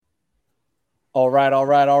All right, all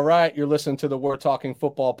right, all right. You're listening to the We're Talking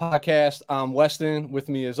Football podcast. I'm Weston. With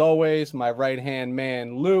me, as always, my right-hand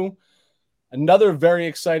man, Lou. Another very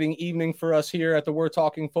exciting evening for us here at the We're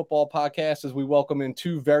Talking Football podcast as we welcome in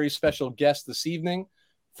two very special guests this evening.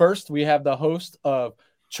 First, we have the host of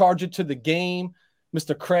Charge It to the Game,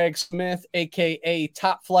 Mr. Craig Smith, a.k.a.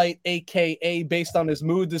 Top Flight, a.k.a. based on his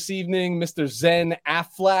mood this evening, Mr. Zen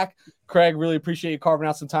Affleck. Craig, really appreciate you carving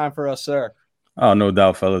out some time for us, sir. Oh, no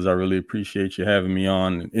doubt, fellas. I really appreciate you having me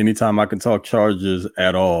on. Anytime I can talk Chargers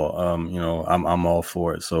at all, I'm all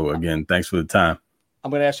for it. So again, thanks for the time.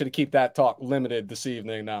 I'm going to ask you to keep that talk limited this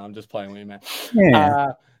evening. No, I'm just playing with you, man.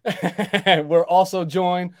 Yeah. We're also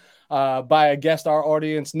joined by a guest our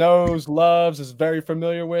audience knows, loves, is very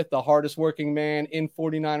familiar with, the hardest working man in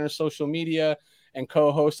 49ers social media and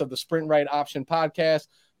co-host of the Sprint Right Option podcast,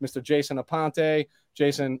 Mr. Jason Aponte.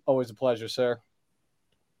 Jason, always a pleasure, sir.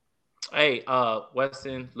 Hey,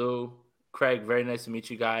 Weston, Lou, Craig, very nice to meet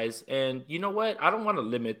you guys. And you know what? I don't want to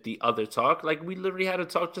limit the other talk. Like, we literally had a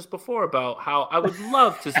talk just before about how I would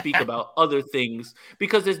love to speak about other things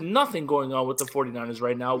because there's nothing going on with the 49ers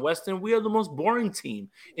right now. Weston, we are the most boring team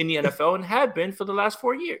in the NFL and have been for the last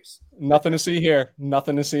 4 years. Nothing to see here.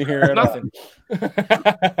 Nothing to see here at Nothing.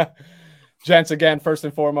 all. Gents, again, first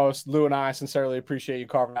and foremost, Lou and I sincerely appreciate you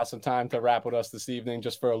carving out some time to rap with us this evening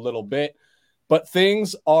just for a little bit. But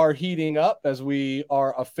things are heating up as we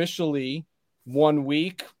are officially 1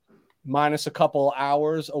 week minus a couple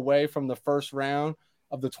hours away from the first round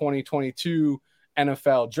of the 2022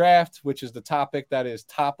 NFL draft, which is the topic that is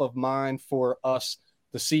top of mind for us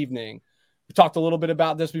this evening. We talked a little bit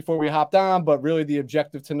about this before we hopped on, but really the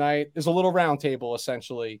objective tonight is a little roundtable,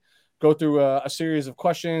 essentially. Go through a series of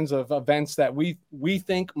questions of events that we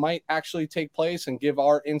think might actually take place and give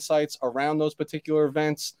our insights around those particular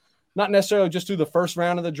events. Not necessarily just through the first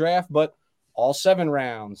round of the draft, but all 7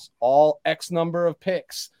 rounds, all X number of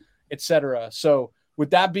picks, etc. So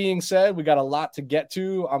with that being said, we got a lot to get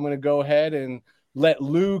to. I'm going to go ahead and let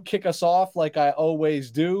Lou kick us off like I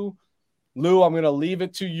always do. Lou, I'm going to leave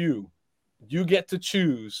it to you. You get to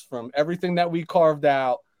choose from everything that we carved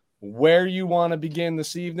out where you want to begin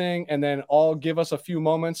this evening, and then I'll give us a few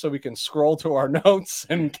moments so we can scroll to our notes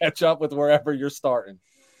and catch up with wherever you're starting.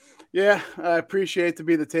 Yeah, I appreciate to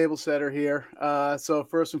be the table setter here. So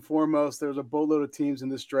first and foremost, there's a boatload of teams in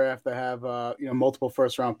this draft that have multiple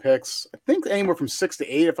first round picks. I think anywhere from 6 to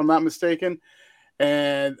 8, if I'm not mistaken.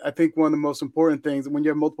 And I think one of the most important things when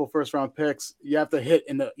you have multiple first round picks, you have to hit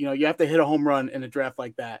a home run in a draft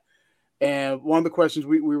like that. And one of the questions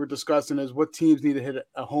we were discussing is what teams need to hit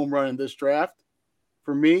a home run in this draft.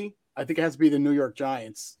 For me, I think it has to be the New York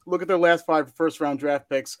Giants. Look at their last 5 first round draft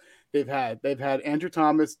picks. They've had Andrew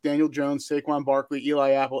Thomas, Daniel Jones, Saquon Barkley,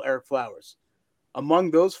 Eli Apple, Eric Flowers.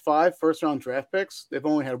 Among those 5 first-round draft picks, they've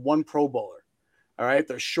only had 1 Pro Bowler. All right,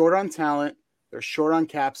 they're short on talent. They're short on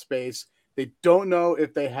cap space. They don't know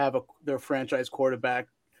if they have their franchise quarterback.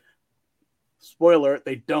 Spoiler: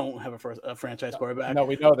 they don't have a franchise quarterback. No,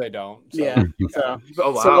 we know they don't. So. Yeah.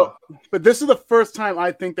 But this is the first time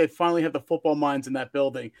I think they finally have the football minds in that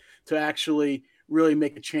building to actually really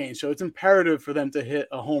make a change. So it's imperative for them to hit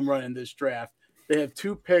a home run in this draft. They have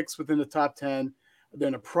 2 picks within the top 10. They're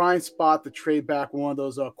in a prime spot to trade back one of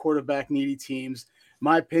those quarterback needy teams. In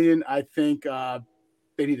my opinion, I think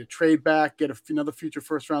they need to trade back, get another future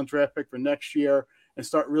first round draft pick for next year, and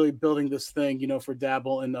start really building this thing, for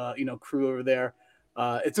Dabble and crew over there.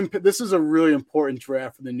 This is a really important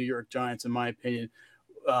draft for the New York Giants, in my opinion,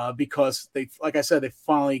 because they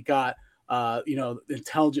finally got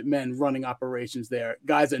intelligent men running operations there,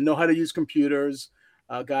 guys that know how to use computers,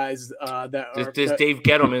 guys that are. This Dave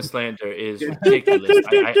Gettleman slander is ridiculous.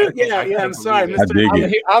 I'm sorry,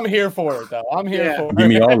 I'm here for it though. I'm here for it. Give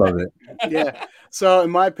me all of it. Yeah. So,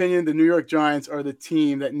 in my opinion, the New York Giants are the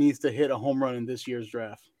team that needs to hit a home run in this year's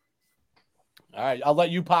draft. All right, I'll let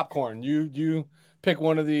you popcorn. You pick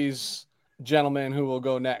one of these gentlemen who will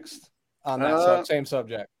go next on that same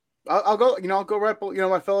subject. I'll go. I'll go right.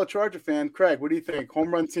 My fellow Charger fan, Craig. What do you think?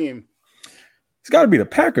 Home run team. It's got to be the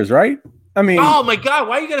Packers, right? I mean, oh my God,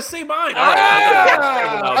 why are you gonna say mine?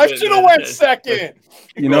 I should have went second.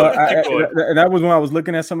 That was when I was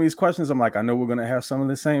looking at some of these questions. I'm like, I know we're gonna have some of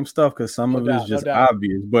the same stuff because some of it's just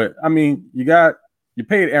obvious. But I mean, you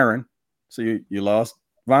paid Aaron, so you lost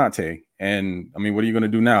Vontae, and I mean, what are you gonna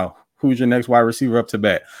do now? Who's your next wide receiver up to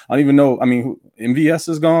bat? I don't even know. I mean, MVS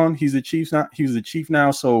is gone. He's the Chiefs now. He's the Chief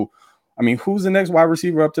now. So, I mean, who's the next wide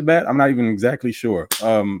receiver up to bat? I'm not even exactly sure.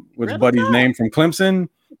 What's Buddy's name from Clemson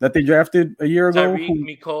that they drafted a year ago?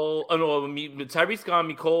 Tyreek's gone.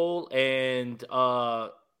 Nicole and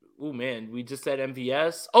we just said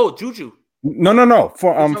MVS. Oh, Juju. No.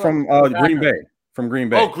 From Green Bay. From Green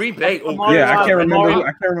Bay. Oh, Green Bay. Oh, yeah, I can't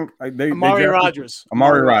remember. Amari Rodgers.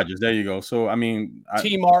 Amari Rodgers. There you go. So I mean,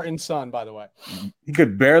 T. Martin's son, by the way. He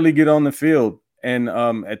could barely get on the field. And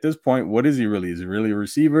at this point, what is he really? Is he really a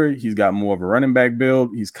receiver? He's got more of a running back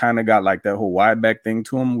build. He's kind of got like that whole wide back thing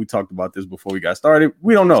to him. We talked about this before we got started.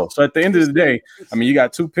 We don't know. So at the end of the day, I mean, you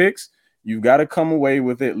got 2 picks. You've got to come away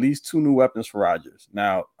with at least 2 new weapons for Rodgers.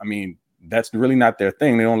 Now, I mean, that's really not their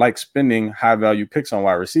thing. They don't like spending high value picks on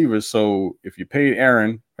wide receivers. So if you paid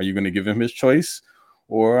Aaron, are you going to give him his choice?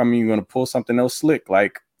 Or, I mean, you're going to pull something else slick,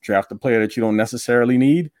 like draft a player that you don't necessarily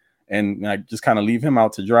need and just kind of leave him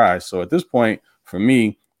out to dry. So at this point, for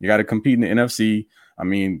me, you got to compete in the NFC. I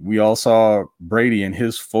mean, we all saw Brady in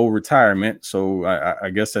his full retirement. So I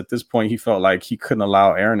guess at this point, he felt like he couldn't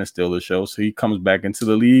allow Aaron to steal the show. So he comes back into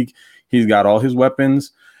the league. He's got all his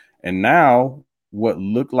weapons. And now what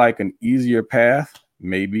looked like an easier path,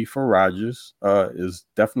 maybe for Rodgers, is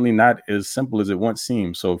definitely not as simple as it once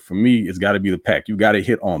seemed. So for me, it's got to be the pack. You got to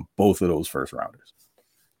hit on both of those first rounders.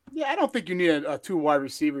 Yeah, I don't think you need 2 wide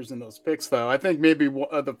receivers in those picks, though. I think maybe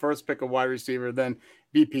the first pick a wide receiver, then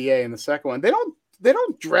BPA in the second one. They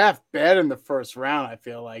don't draft bad in the first round. I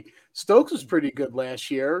feel like Stokes was pretty good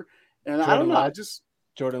last year, and Jordan I don't know. Love. I just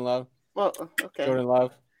Jordan Love. Well, okay. Jordan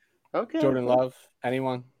Love. Okay. Jordan Love.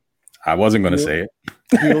 Anyone? I wasn't going to say it.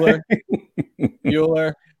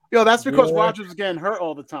 Bueller. Yo, that's because Rodgers was getting hurt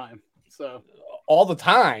all the time. So all the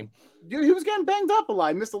time. Dude, he was getting banged up a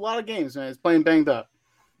lot. He missed a lot of games, man. He's playing banged up.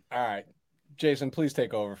 All right, Jason, please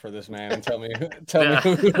take over for this man and tell me who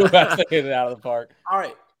has to hit it out of the park. All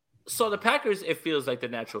right. So the Packers, it feels like the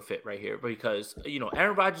natural fit right here because,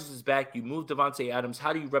 Aaron Rodgers is back. You move Devontae Adams.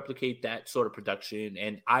 How do you replicate that sort of production?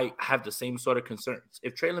 And I have the same sort of concerns.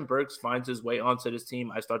 If Treylon Burks finds his way onto this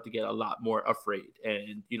team, I start to get a lot more afraid.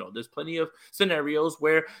 And, there's plenty of scenarios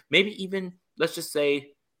where maybe even, let's just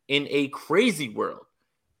say, in a crazy world,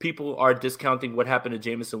 people are discounting what happened to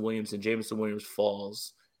Jameson Williams and Jameson Williams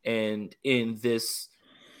falls. And in this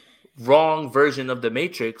wrong version of the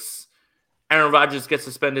Matrix, Aaron Rodgers gets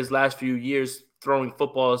to spend his last few years throwing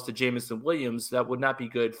footballs to Jameson Williams. That would not be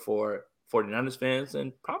good for 49ers fans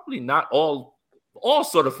and probably not all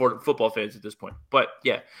sort of football fans at this point. But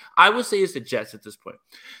yeah, I would say it's the Jets at this point.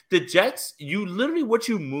 The Jets, what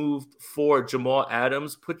you moved for Jamal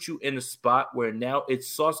Adams put you in a spot where now it's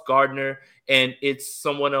Sauce Gardner and it's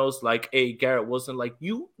someone else like a Garrett Wilson. Like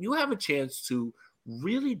you have a chance to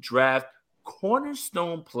really draft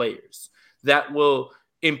cornerstone players that will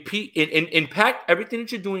impact everything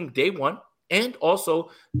that you're doing day one and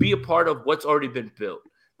also be a part of what's already been built,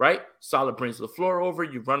 right? Saleh brings LaFleur over.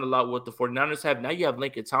 You run a lot with the 49ers have. Now you have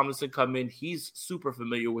Lincoln Tomlinson come in. He's super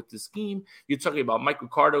familiar with the scheme. You're talking about Michael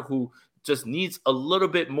Carter, who just needs a little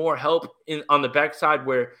bit more help on the backside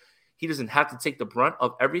where he doesn't have to take the brunt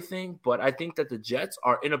of everything. But I think that the Jets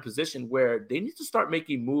are in a position where they need to start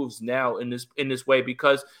making moves now in this way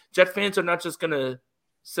because Jet fans are not just going to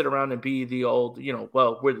sit around and be the old,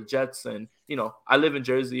 we're the Jets. And, I live in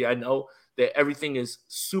Jersey. I know that everything is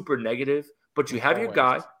super negative, but you have your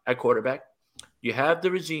guy at quarterback. You have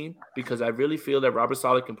the regime because I really feel that Robert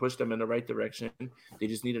Saleh can push them in the right direction. They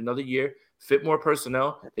just need another year, fit more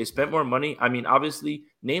personnel. They spent more money. I mean, obviously,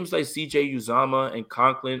 names like CJ Uzomah and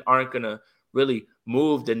Conklin aren't going to really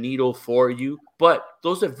move the needle for you, but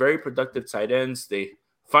those are very productive tight ends. They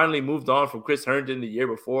finally moved on from Chris Herndon the year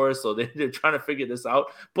before, so they're trying to figure this out.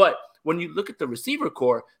 But when you look at the receiver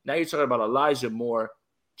core, now you're talking about Elijah Moore,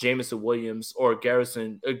 Jameson Williams, or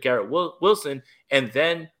Garrett Wilson, and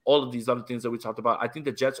then all of these other things that we talked about. I think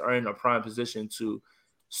the Jets are in a prime position to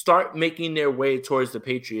start making their way towards the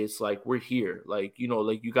Patriots. Like, we're here. Like,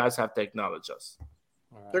 you guys have to acknowledge us.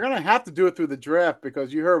 Right. They're going to have to do it through the draft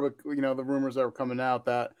because you heard, the rumors that were coming out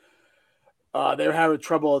that they were having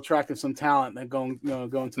trouble attracting some talent and going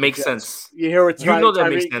to makes sense. You hear what that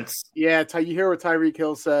makes sense. Yeah, you hear what Tyreek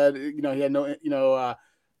Hill said. He had no,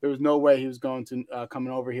 there was no way he was going to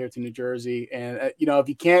coming over here to New Jersey. And if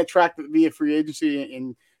you can't attract via free agency,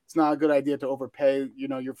 and it's not a good idea to overpay,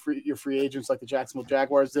 your free agents like the Jacksonville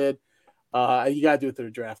Jaguars did. You got to do it through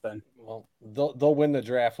the draft then. Well, they'll win the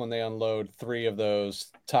draft when they unload 3 of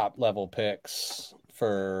those top level picks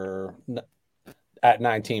at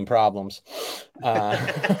 19 problems. That's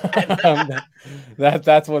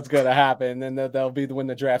what's going to happen. And then they'll win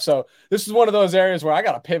the draft. So this is one of those areas where I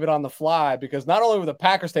got to pivot on the fly because not only were the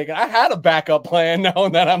Packers taken, I had a backup plan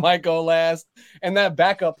knowing that I might go last. And that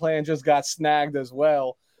backup plan just got snagged as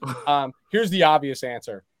well. Here's the obvious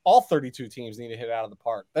answer. All 32 teams need to hit out of the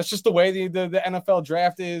park. That's just the way the NFL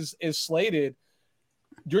draft is slated.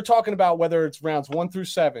 You're talking about whether it's rounds 1 through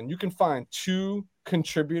 7. You can find 2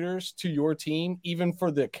 contributors to your team, even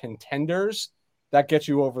for the contenders, that gets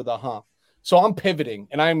you over the hump. So I'm pivoting,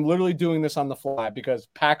 and I'm literally doing this on the fly because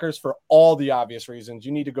Packers, for all the obvious reasons,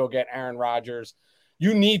 you need to go get Aaron Rodgers.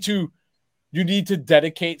 You need to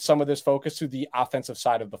dedicate some of this focus to the offensive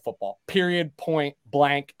side of the football, period, point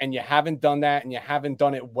blank. And you haven't done that, and you haven't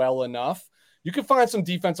done it well enough. You can find some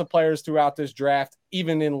defensive players throughout this draft,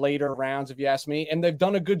 even in later rounds, if you ask me. And they've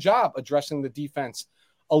done a good job addressing the defense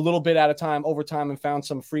a little bit at a time, over time, and found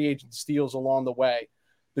some free agent steals along the way.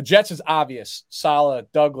 The Jets is obvious. Saleh,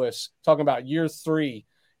 Douglas, talking about year 3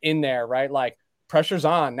 in there, right? Like, pressure's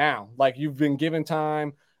on now. Like, you've been given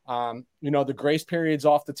time. The grace period's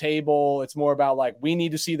off the table. It's more about like, we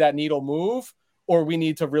need to see that needle move, or we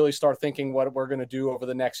need to really start thinking what we're going to do over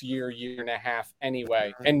the next year and a half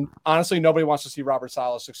anyway. And honestly, nobody wants to see Robert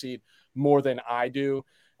Saleh succeed more than I do.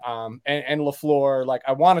 And LaFleur, like,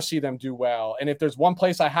 I want to see them do well. And if there's one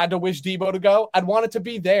place I had to wish Debo to go, I'd want it to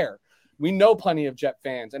be there. We know plenty of Jet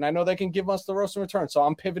fans, and I know they can give us the roast in return. So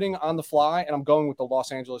I'm pivoting on the fly, and I'm going with the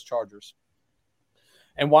Los Angeles Chargers.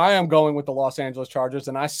 And why I'm going with the Los Angeles Chargers,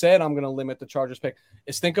 and I said I'm going to limit the Chargers pick,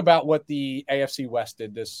 is think about what the AFC West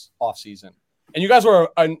did this offseason. And you guys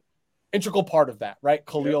were an integral part of that, right?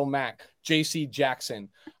 Khalil Mack, J.C. Jackson.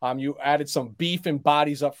 You added some beef and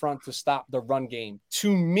bodies up front to stop the run game.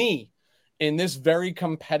 To me, in this very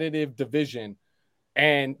competitive division,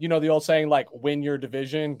 and, the old saying, like, win your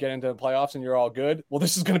division, get into the playoffs, and you're all good. Well,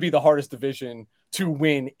 this is going to be the hardest division to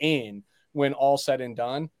win in when all said and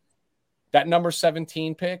done. That number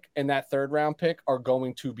 17 pick and that third-round pick are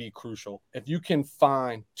going to be crucial. If you can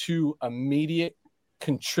find 2 immediate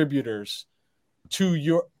contributors to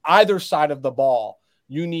your either side of the ball,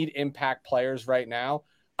 you need impact players right now.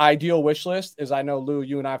 Ideal wish list is, I know, Lou,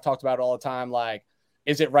 you and I have talked about it all the time, like,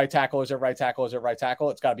 is it right tackle? Is it right tackle? Is it right tackle?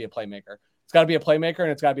 It's got to be a playmaker. It's got to be a playmaker,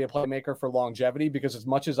 and it's got to be a playmaker for longevity, because as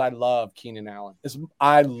much as I love Keenan Allen,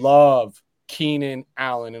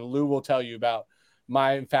 and Lou will tell you about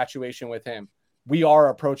my infatuation with him, we are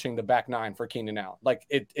approaching the back 9 for Keenan Allen. Like,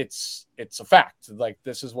 it's a fact. Like,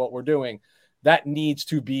 this is what we're doing. That needs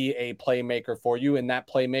to be a playmaker for you, and that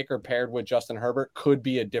playmaker paired with Justin Herbert could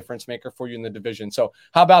be a difference maker for you in the division. So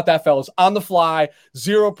how about that, fellas? On the fly,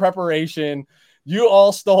 zero preparation. You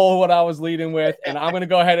all stole what I was leading with, and I'm going to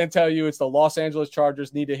go ahead and tell you it's the Los Angeles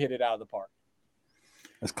Chargers need to hit it out of the park.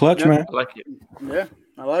 That's clutch, man. I like it. Yeah,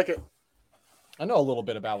 I like it. I know a little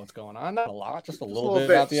bit about what's going on. Not a lot, just a little bit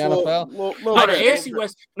about the NFL. The AFC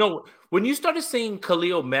West. No, when you started saying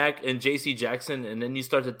Khalil Mack and J.C. Jackson, and then you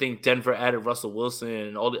start to think Denver added Russell Wilson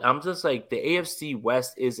and all that, I'm just like, the AFC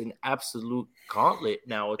West is an absolute gauntlet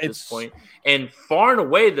now at this point, and far and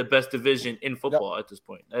away the best division in football at this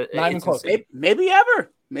point. Not even close. Maybe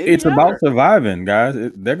ever. It's about surviving, guys.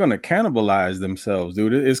 They're going to cannibalize themselves,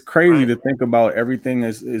 dude. It's crazy to think about everything.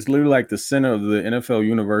 It's literally like the center of the NFL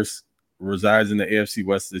universe resides in the AFC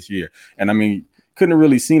West this year. And I mean, couldn't have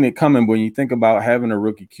really seen it coming. But when you think about having a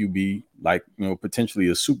rookie QB, like, potentially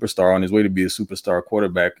a superstar on his way to be a superstar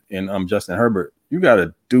quarterback in Justin Herbert, you got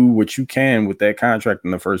to do what you can with that contract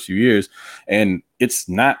in the first few years. And it's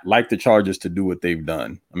not like the Chargers to do what they've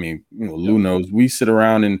done. I mean, Lou knows we sit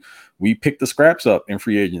around and we pick the scraps up in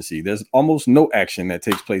free agency. There's almost no action that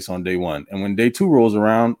takes place on day 1. And when day 2 rolls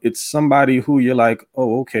around, it's somebody who you're like,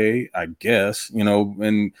 oh, okay, I guess,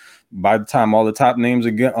 and by the time all the top names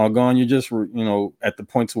are gone, you're just, at the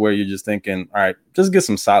point to where you're just thinking, all right, just get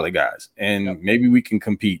some solid guys and maybe we can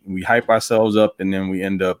compete. We hype ourselves up and then we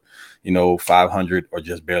end up, 500 or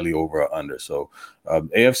just barely over or under. So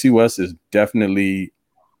AFC West is definitely,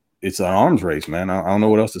 it's an arms race, man. I don't know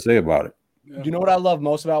what else to say about it. You know what I love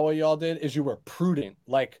most about what y'all did is you were prudent.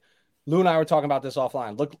 Like, Lou and I were talking about this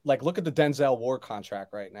offline. Look at the Denzel Ward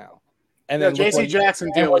contract right now. And then J.C. Jackson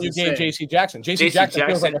deal. What you gave J.C. Jackson. J.C. Jackson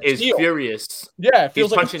feels like is furious. Yeah, it feels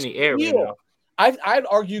He's like punching the air right now. I'd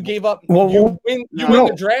argue you gave up. You win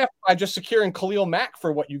the draft by just securing Khalil Mack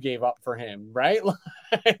for what you gave up for him, right?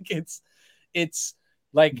 Like, it's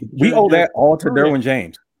like we owe that all to Derwin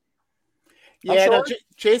James. Yeah,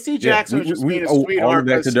 J.C. Jackson was just being a sweetheart. All of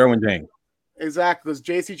that to Derwin James. Exactly, because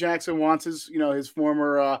J.C. Jackson wants his, his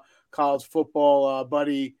former college football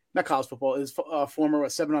buddy, not college football, his former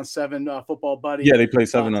 7-on-7 football buddy. Yeah, they play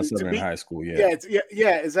 7-on-7 in high school.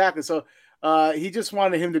 Yeah, exactly. So he just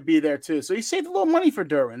wanted him to be there too. So he saved a little money for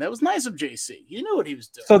Derwin. That was nice of J.C. He knew what he was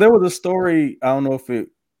doing. So there was a story. I don't know if it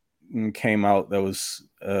came out that was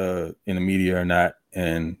in the media or not,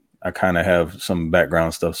 and I kind of have some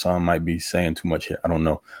background stuff, so I might be saying too much here. I don't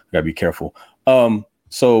know. I gotta be careful.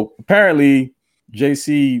 So apparently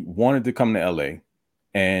JC wanted to come to LA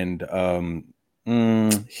and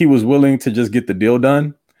he was willing to just get the deal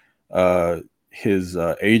done. his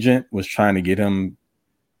agent was trying to get him,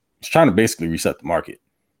 was trying to basically reset the market.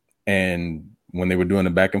 And when they were doing the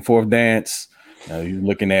back and forth dance, he was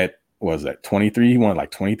looking at, what was that, 23? He wanted like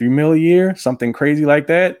 23 mil a year, something crazy like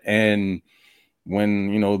that. And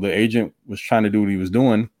when, the agent was trying to do what he was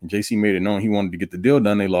doing, JC made it known he wanted to get the deal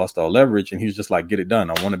done. They lost all leverage, and he was just like, get it done.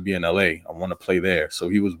 I want to be in LA. I want to play there. So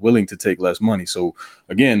he was willing to take less money. So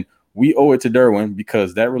again, we owe it to Derwin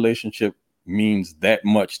because that relationship means that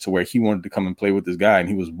much to where he wanted to come and play with this guy, and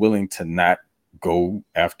he was willing to not go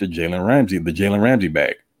after Jalen Ramsey, the Jalen Ramsey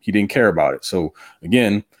bag. He didn't care about it. So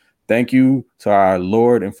again, thank you to our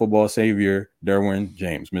Lord and football savior, Derwin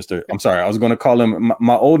James. I'm sorry, I was going to call him,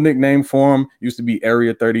 my old nickname for him used to be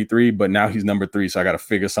Area 33, but now he's number 3. So I got to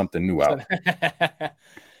figure something new out.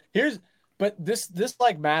 But this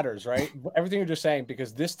like matters, right? Everything you're just saying,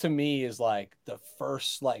 because this to me is like the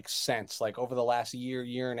first like sense, like over the last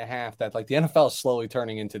year and a half, that like the NFL is slowly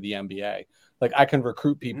turning into the NBA. Like I can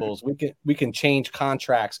recruit people, we can change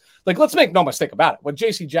contracts. Like let's make no mistake about it. What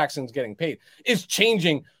JC Jackson's getting paid is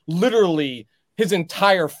changing literally his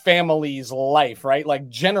entire family's life, right? Like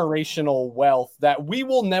generational wealth that we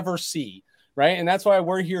will never see, right? And that's why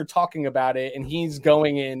we're here talking about it, and he's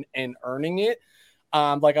going in and earning it.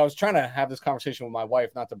 Like I was trying to have this conversation with my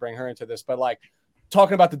wife, not to bring her into this, but like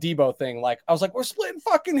talking about the Debo thing, like I was like, we're splitting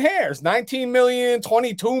fucking hairs, 19 million,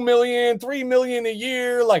 22 million, 3 million a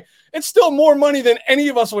year. Like it's still more money than any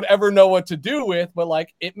of us would ever know what to do with, but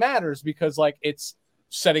like it matters because like it's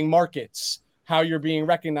setting markets, how you're being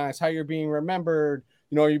recognized, how you're being remembered,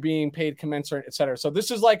 you're being paid commensurate, et cetera. So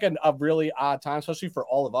this is like a really odd time, especially for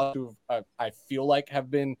all of us who I feel like have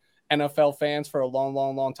been NFL fans for a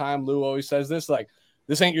long time. Lou always says this, like,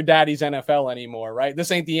 this ain't your daddy's NFL anymore, right?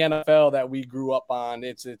 This ain't the NFL that we grew up on.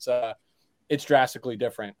 It's drastically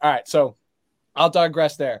different. All right, so I'll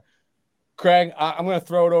digress there. Craig, I'm going to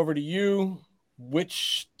throw it over to you.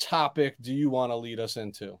 Which topic do you want to lead us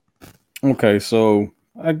into? Okay, so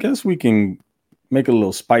I guess we can make it a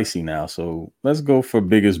little spicy now. So let's go for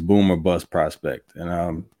biggest boom or bust prospect. And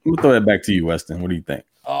I'm going to throw that back to you, Weston. What do you think?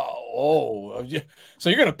 Oh, so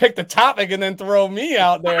you're gonna pick the topic and then throw me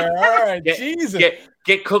out there? All right, Jesus,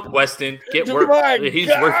 get cooked, Weston. Get work. He's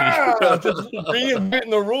working. Reinventing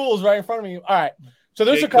the rules right in front of me. All right, so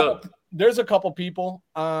there's a couple people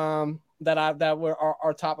that were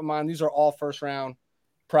are top of mind. These are all first round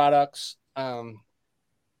products. I'm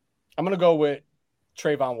gonna go with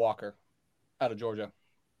Trayvon Walker out of Georgia.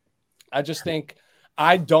 I just think.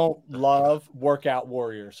 I don't love workout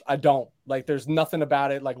warriors. I don't. Like, there's nothing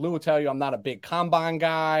about it. Like Lou will tell you, I'm not a big combine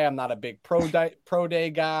guy. I'm not a big pro day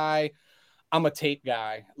guy. I'm a tape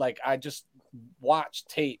guy. Like, I just watch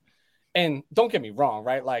tape. And don't get me wrong,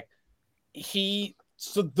 right? Like,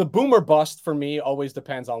 so the boomer bust for me always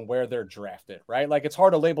depends on where they're drafted, right? Like, it's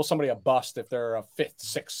hard to label somebody a bust if they're a 5th,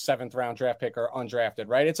 6th, 7th round draft pick or undrafted,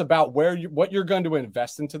 right? It's about what you're going to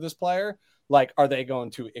invest into this player. Like, are they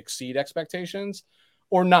going to exceed expectations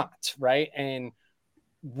or not, right? And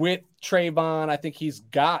with Trayvon, I think he's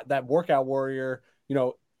got that workout warrior,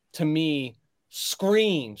 to me,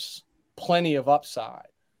 screams plenty of upside.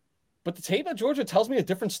 But the tape at Georgia tells me a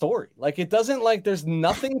different story. Like, it doesn't, like, there's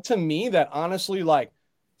nothing to me that honestly, like,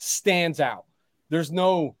 stands out. There's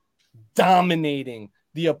no dominating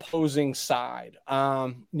the opposing side.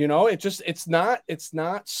 It's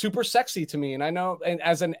not super sexy to me. And I know, and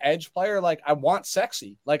as an edge player, like, I want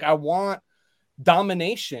sexy. Like, I want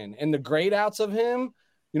domination, and the grade outs of him,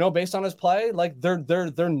 based on his play, like they're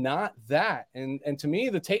not that. And to me,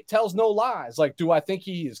 the tape tells no lies. Like, do I think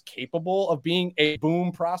he is capable of being a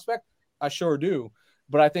boom prospect? I sure do.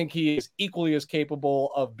 But I think he is equally as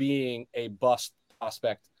capable of being a bust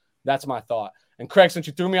prospect. That's my thought. And Craig, since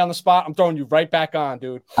you threw me on the spot, I'm throwing you right back on,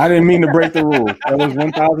 dude. I didn't mean to break the rule. That was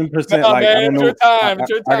 1,000%. Like, I don't know.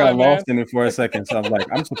 I got lost in it for a second. So I was like,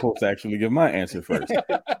 I'm supposed to actually give my answer first.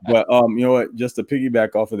 But you know what? Just to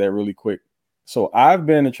piggyback off of that really quick. So I've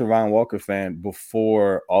been a Trayvon Walker fan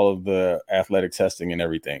before all of the athletic testing and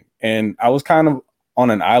everything. And I was kind of on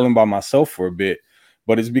an island by myself for a bit,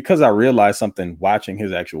 but it's because I realized something watching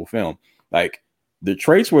his actual film. Like, the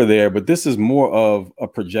traits were there, but this is more of a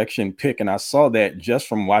projection pick. And I saw that just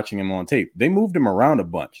from watching him on tape. They moved him around a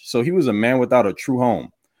bunch. So he was a man without a true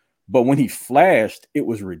home. But when he flashed, it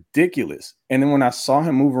was ridiculous. And then when I saw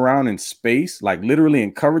him move around in space, like literally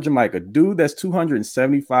in coverage, I'm like, a dude that's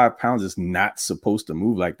 275 pounds is not supposed to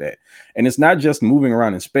move like that. And it's not just moving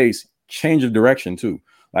around in space, change of direction too.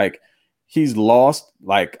 Like, he's lost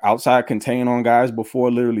like outside contain on guys before,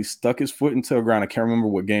 literally stuck his foot into the ground. I can't remember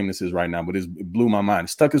what game this is right now, but it blew my mind.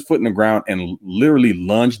 Stuck his foot in the ground and literally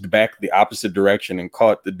lunged back the opposite direction and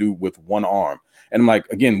caught the dude with one arm. And I'm like,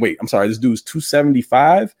 again, wait, I'm sorry, this dude's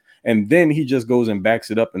 275. And then he just goes and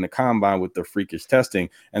backs it up in the combine with the freakish testing.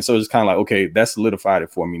 And so it's kind of like, okay, that solidified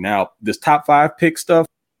it for me. Now, this top 5 pick stuff,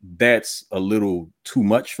 that's a little too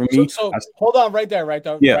much for me. So hold on right there.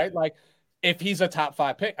 Yeah. Right? Like, if he's a top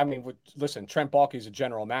 5 pick, I mean, listen, Trent Baalke's a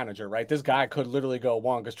general manager, right? This guy could literally go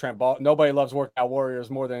 1 because nobody loves workout warriors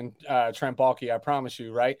more than Trent Baalke, I promise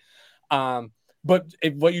you, right? But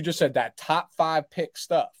what you just said, that top 5 pick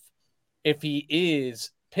stuff, if he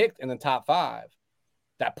is picked in the top 5,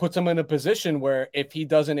 that puts him in a position where if he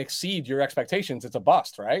doesn't exceed your expectations, it's a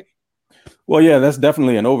bust, right? Well, yeah, that's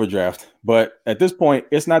definitely an overdraft. But at this point,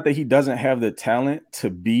 it's not that he doesn't have the talent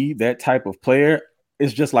to be that type of player.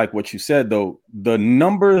 It's just like what you said, though. The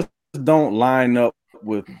numbers don't line up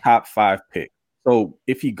with top 5 pick. So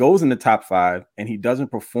if he goes in the top 5 and he doesn't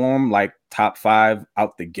perform like top 5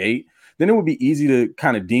 out the gate, then it would be easy to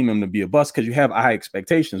kind of deem him to be a bust because you have high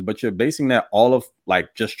expectations, but you're basing that all of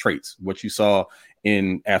like just traits, what you saw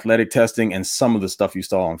in athletic testing and some of the stuff you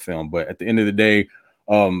saw on film. But at the end of the day,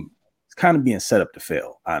 it's kind of being set up to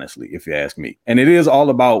fail, honestly, if you ask me. And it is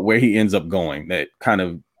all about where he ends up going. That kind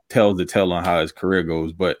of tells the tale on how his career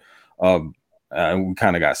goes. But we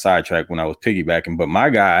kind of got sidetracked when I was piggybacking. But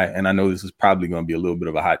my guy, and I know this is probably going to be a little bit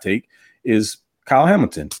of a hot take, is Kyle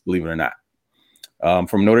Hamilton, believe it or not,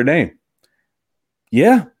 from Notre Dame.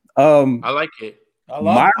 Yeah. I like it.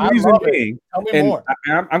 My reason being, tell me more.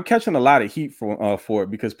 I'm catching a lot of heat for it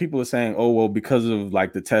because people are saying, oh, well, because of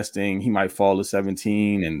like the testing, he might fall to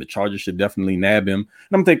 17 and the Chargers should definitely nab him. And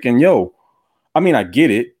I'm thinking, I mean, I get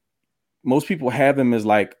it. Most people have him as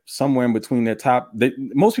like somewhere in between their top.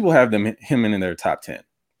 Most people have him in their top 10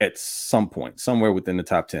 at some point, somewhere within the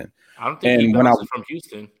top 10. I don't think he bounces from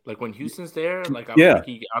Houston. Like when Houston's there, like I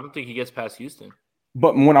don't think he gets past Houston.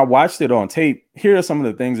 But when I watched it on tape, here are some of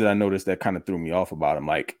the things that I noticed that kind of threw me off about him,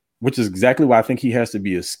 like, which is exactly why I think he has to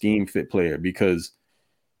be a scheme fit player, because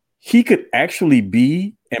he could actually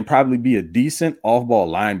be and probably be a decent off-ball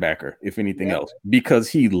linebacker, if anything else, because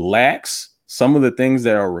he lacks some of the things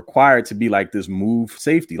that are required to be like this move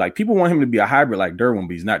safety. Like people want him to be a hybrid like Derwin,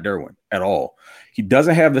 but he's not Derwin at all. He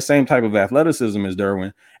doesn't have the same type of athleticism as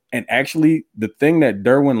Derwin. And actually, the thing that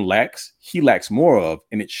Derwin lacks, he lacks more of,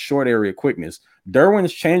 and it's short area quickness.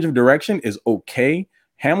 Derwin's change of direction is okay.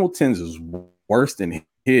 Hamilton's is worse than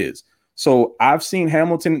his. So I've seen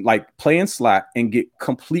Hamilton like play in slot and get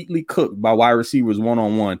completely cooked by wide receivers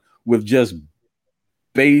one-on-one with just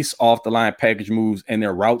base off the line package moves, and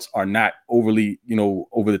their routes are not overly,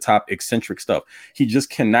 over the top eccentric stuff. He just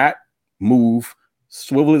cannot move,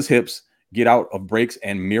 swivel his hips, get out of breaks,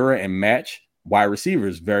 and mirror and match wide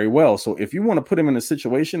receivers very well. So if you want to put him in a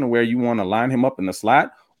situation where you want to line him up in the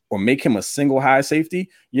slot or make him a single high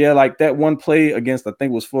safety, like that one play against, I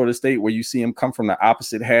think it was Florida State, where you see him come from the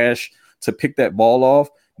opposite hash to pick that ball off.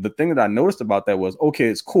 The thing that I noticed about that was, okay,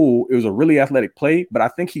 it's cool. It was a really athletic play, but I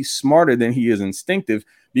think he's smarter than he is instinctive,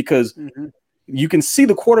 because you can see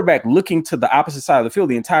the quarterback looking to the opposite side of the field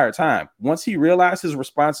the entire time. Once he realized his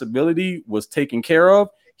responsibility was taken care of,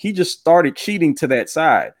 he just started cheating to that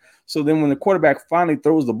side. So then when the quarterback finally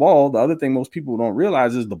throws the ball, the other thing most people don't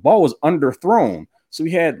realize is the ball was underthrown. So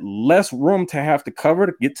he had less room to have to cover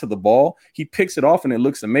to get to the ball. He picks it off and it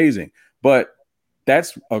looks amazing. But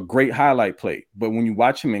that's a great highlight play. But when you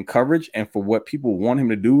watch him in coverage and for what people want him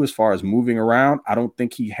to do as far as moving around, I don't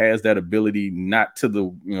think he has that ability, not to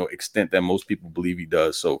the extent that most people believe he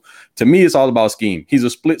does. So to me, it's all about scheme. He's a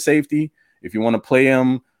split safety. If you want to play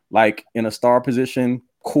him like in a star position,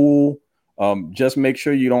 cool. Just make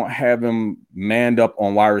sure you don't have him manned up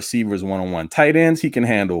on wide receivers one-on-one. Tight ends, he can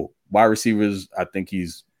handle. Wide receivers, I think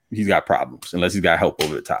he's got problems unless he's got help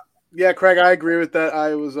over the top. Yeah, Craig, I agree with that.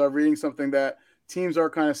 I was reading something that teams are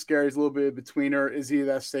kind of scared. He's a little bit betweener. Is he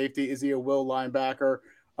that safety? Is he a will linebacker?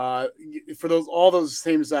 For all those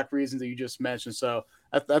same exact reasons that you just mentioned. So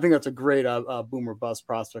I think that's a great boomer bust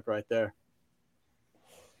prospect right there.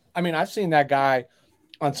 I mean, I've seen that guy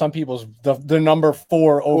on some people's the number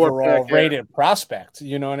 4 overall rated prospect.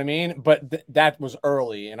 You know what I mean? But that was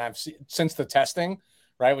early, and I've seen since the testing.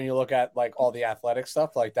 Right, when you look at like all the athletic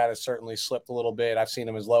stuff, like that has certainly slipped a little bit. I've seen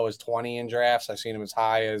him as low as 20 in drafts. I've seen him as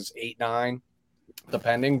high as 8, 9,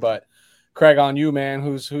 depending. But Craig, on you, man.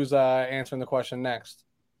 Who's answering the question next?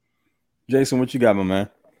 Jason, what you got, my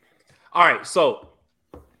man? All right, so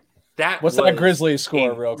what's that Grizzlies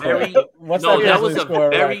score, real quick? What's that Grizzlies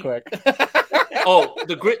score, real quick?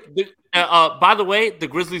 By the way, the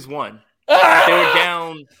Grizzlies won. They were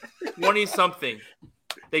down 20-something.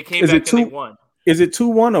 They came back and they won. Is it 2-1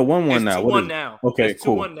 or 1-1 now? 2-1 now. Okay, it's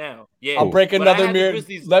cool. 2-1 now. Yeah. I'll break another mirror.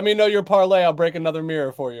 Let me know your parlay. I'll break another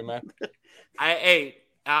mirror for you, man.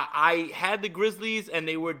 I had the Grizzlies, and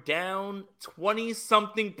they were down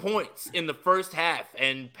 20-something points in the first half,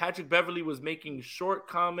 and Patrick Beverley was making short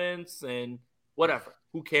comments and whatever.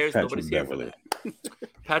 Who cares? Patrick Nobody's Beverley. here for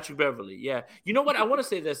that. Patrick Beverley, yeah. You know what? I want to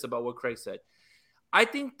say this about what Craig said. I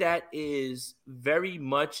think that is very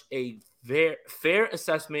much a fair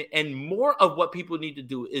assessment, and more of what people need to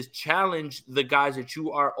do is challenge the guys that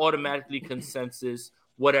you are automatically consensus,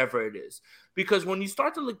 whatever it is. Because when you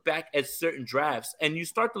start to look back at certain drafts and you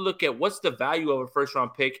start to look at what's the value of a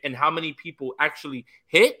first-round pick and how many people actually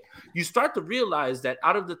hit, you start to realize that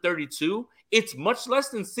out of the 32, it's much less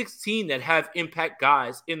than 16 that have impact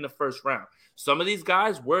guys in the first round. Some of these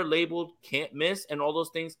guys were labeled can't miss and all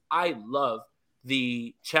those things. I love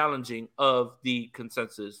the challenging of the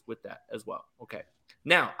consensus with that as well. Okay.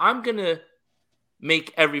 Now, I'm going to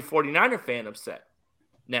make every 49er fan upset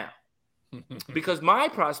now. Because my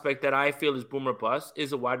prospect that I feel is boomer bust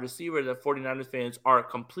is a wide receiver that 49ers fans are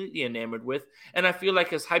completely enamored with, and I feel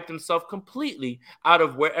like has hyped himself completely out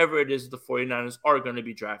of wherever it is the 49ers are going to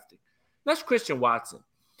be drafting. That's Christian Watson.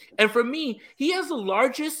 And for me, he has the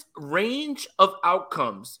largest range of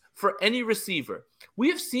outcomes for any receiver. We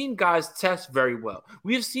have seen guys test very well.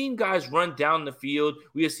 We have seen guys run down the field.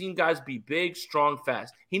 We have seen guys be big, strong,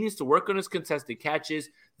 fast. He needs to work on his contested catches.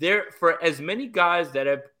 There, for as many guys that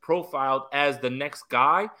have profiled as the next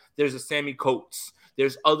guy, there's a Sammy Coates.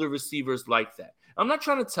 There's other receivers like that. I'm not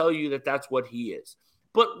trying to tell you that that's what he is.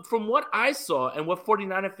 But from what I saw and what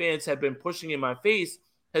 49er fans have been pushing in my face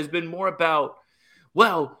has been more about,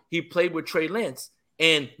 well, he played with Trey Lance.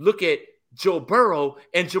 And look at Joe Burrow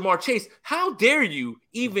and Jamar Chase. How dare you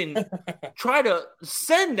even try to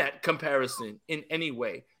send that comparison in any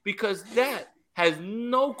way? Because that has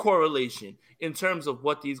no correlation in terms of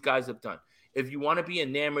what these guys have done. If you want to be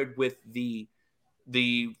enamored with the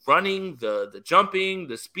running, the jumping,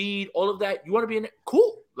 the speed, all of that, you want to be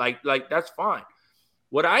cool. Like that's fine.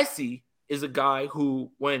 What I see is a guy who,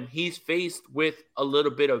 when he's faced with a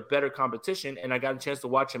little bit of better competition, and I got a chance to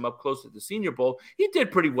watch him up close at the Senior Bowl, he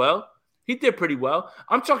did pretty well.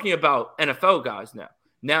 I'm talking about NFL guys now.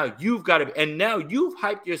 Now you've got to, and now you've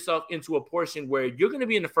hyped yourself into a portion where you're going to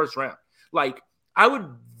be in the first round. Like, I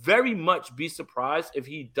would very much be surprised if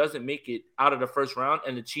he doesn't make it out of the first round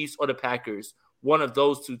and the Chiefs or the Packers, one of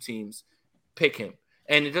those two teams, pick him.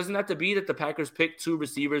 And it doesn't have to be that the Packers pick two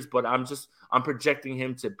receivers, but I'm projecting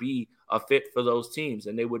him to be a fit for those teams,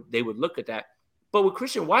 and they would look at that. But with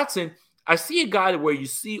Christian Watson, I see a guy where you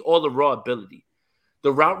see all the raw ability.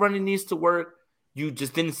 The route running needs to work. You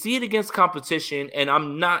just didn't see it against competition, and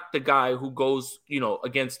I'm not the guy who goes,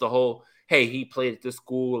 against the whole, hey, he played at this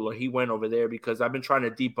school or he went over there, because I've been trying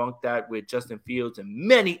to debunk that with Justin Fields and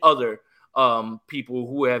many other people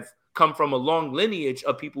who have come from a long lineage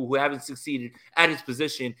of people who haven't succeeded at his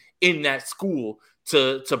position in that school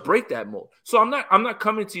to break that mold. So I'm not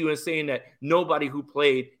coming to you and saying that nobody who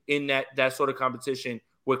played in that sort of competition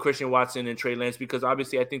with Christian Watson and Trey Lance, because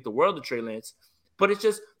obviously I think the world of Trey Lance, but it's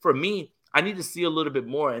just, for me, I need to see a little bit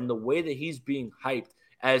more. And the way that he's being hyped,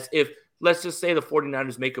 as if, let's just say the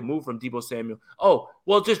 49ers make a move from Deebo Samuel. Oh,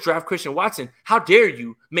 well, just draft Christian Watson. How dare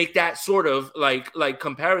you make that sort of like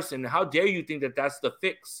comparison? How dare you think that that's the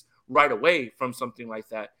fix right away from something like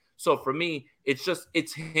that? So for me,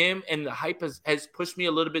 it's him, and the hype has pushed me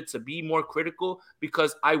a little bit to be more critical,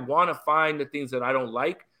 because I want to find the things that I don't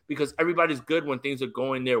like, because everybody's good when things are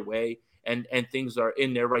going their way and things are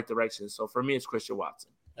in their right direction. So for me, it's Christian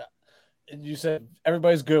Watson. You said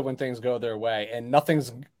everybody's good when things go their way, and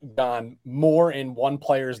nothing's gone more in one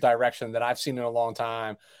player's direction that I've seen in a long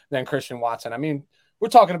time than Christian Watson. I mean, we're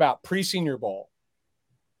talking about pre-Senior Bowl,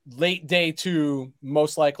 late day 2,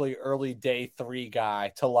 most likely early day 3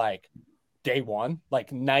 guy, to like day 1,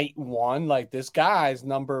 like night 1. Like, this guy's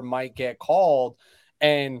number might get called.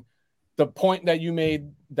 And the point that you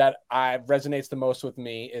made that resonates the most with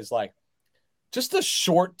me is like, just the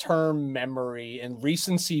short-term memory and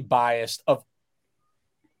recency bias of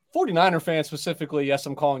 49er fans specifically. Yes,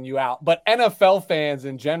 I'm calling you out, but NFL fans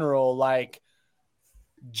in general, like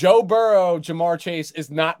Joe Burrow, Jamar Chase is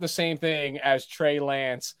not the same thing as Trey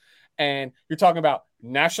Lance. And you're talking about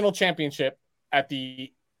national championship at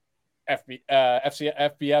the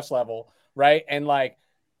FBS level, right? And like,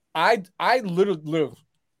 I literally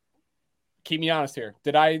keep me honest here.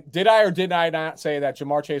 Did I or did I not say that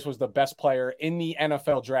Jamar Chase was the best player in the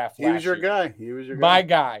NFL draft last year? He was your guy. My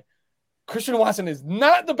guy. Christian Watson is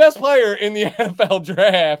not the best player in the NFL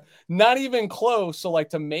draft. Not even close. So like,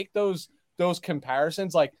 to make those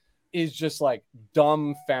comparisons, like, is just like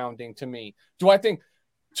dumbfounding to me. Do I think,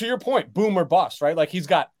 to your point, boom or bust, right? Like, he's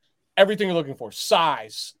got everything you're looking for: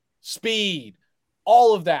 size, speed,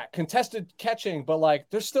 all of that contested catching, but like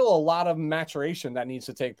there's still a lot of maturation that needs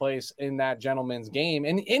to take place in that gentleman's game.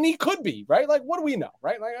 And he could be, right? Like, what do we know,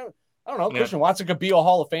 right? Like, I don't know. Yeah. Christian Watson could be a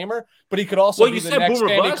Hall of Famer, but he could also be the next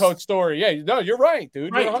Sandy Coach story. Yeah, no, you're right,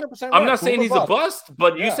 dude. Right. You're 100% right. I'm not saying he's a bust,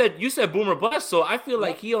 but you said boomer bust. So I feel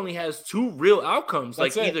like he only has two real outcomes.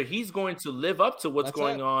 That's like either he's going to live up to what's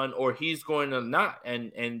going on, or he's going to not.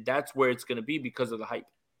 And that's where it's going to be because of the hype.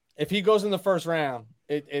 If he goes in the first round,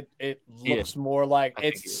 it looks more like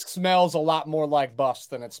it smells a lot more like bust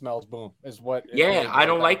than it smells boom. Is what? I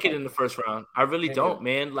don't like it in the first round. I really don't,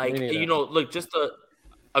 man. Like look, just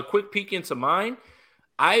a quick peek into mine.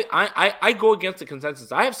 I go against the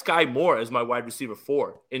consensus. I have Sky Moore as my wide receiver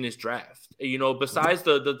 4 in this draft. Besides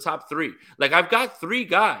the top 3, like I've got 3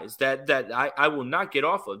 guys that I will not get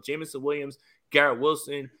off of: Jameson Williams, Garrett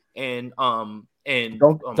Wilson, and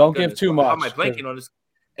don't give too much. How am I blanking on this?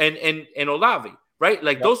 And Olave, right?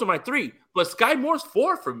 Like those are my 3, but Sky Moore's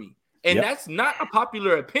 4 for me, and that's not a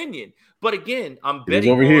popular opinion. But again, I'm betting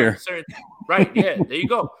over here, right? Yeah, there you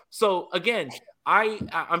go. So again,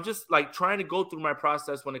 I'm just like trying to go through my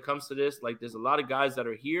process when it comes to this. Like, there's a lot of guys that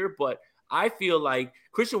are here, but I feel like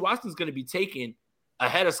Christian Watson's going to be taken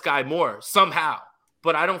ahead of Sky Moore somehow.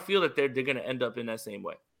 But I don't feel that they're going to end up in that same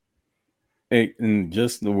way. Hey, and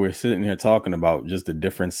just we're sitting here talking about just the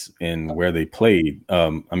difference in where they played. I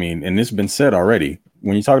mean, and it's been said already.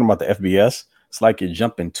 When you're talking about the FBS, it's like you're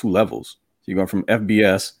jumping 2 levels. So you're going from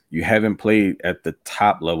FBS, you haven't played at the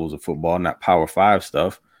top levels of football, not Power 5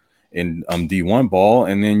 stuff, in D1 ball,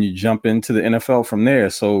 and then you jump into the NFL from there.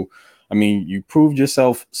 So, I mean, you proved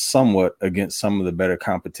yourself somewhat against some of the better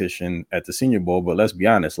competition at the Senior Bowl, but let's be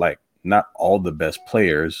honest, like not all the best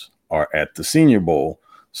players are at the Senior Bowl.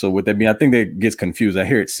 So with that being, I think that gets confused. I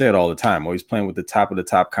hear it said all the time, oh, he's playing with the top of the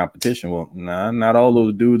top competition. Well, nah, not all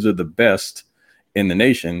those dudes are the best in the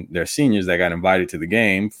nation. They're seniors that got invited to the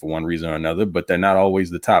game for one reason or another, but they're not always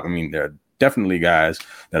the top. I mean, there are definitely guys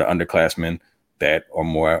that are underclassmen that are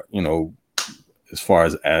more, as far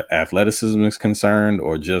as athleticism is concerned,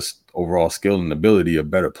 or just overall skill and ability, are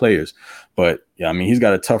better players. But yeah, I mean, he's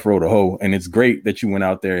got a tough road to hoe, and it's great that you went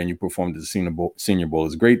out there and you performed at the Senior Bowl.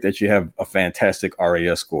 It's great that you have a fantastic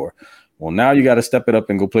RAS score. Well, now you got to step it up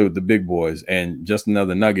and go play with the big boys. And just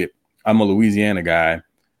another nugget, I'm a Louisiana guy.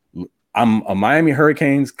 I'm a Miami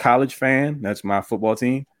Hurricanes college fan. That's my football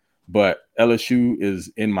team. But LSU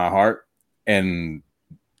is in my heart. And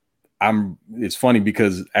it's funny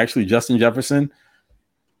because actually Justin Jefferson,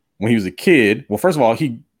 when he was a kid, well, first of all,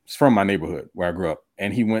 he's from my neighborhood where I grew up,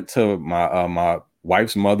 and he went to my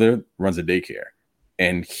wife's mother runs a daycare,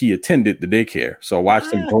 and he attended the daycare. So I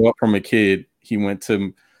watched him grow up from a kid. He went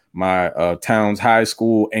to my town's high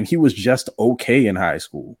school, and he was just okay in high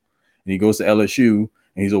school. And he goes to LSU,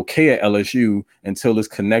 and he's okay at LSU until his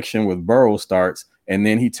connection with Burrow starts, and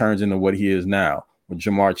then he turns into what he is now.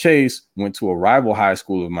 Jamar Chase went to a rival high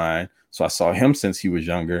school of mine, so I saw him since he was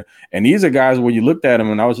younger. And these are guys where you looked at them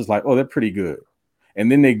and I was just like, oh, they're pretty good. And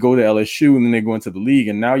then they go to LSU and then they go into the league.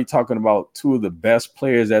 And now you're talking about 2 of the best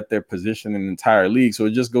players at their position in the entire league. So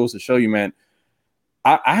it just goes to show you, man,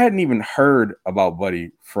 I hadn't even heard about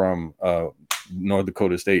Buddy from North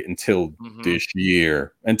Dakota State until this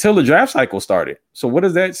year, until the draft cycle started. So what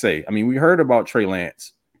does that say? I mean, we heard about Trey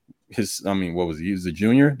Lance. What was he? He was a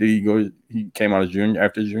junior. Did he go? He came out as junior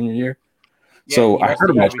after his junior year. Yeah, so I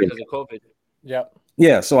heard about because of COVID. Yep.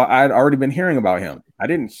 Yeah. So I'd already been hearing about him. I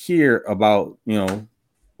didn't hear about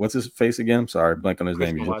what's his face again? I'm sorry, blank on his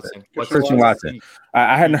name. Christian Watson.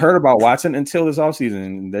 I hadn't heard about Watson until this offseason.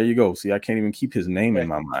 And there you go. See, I can't even keep his name in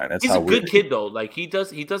my mind. He's a good kid though. Like he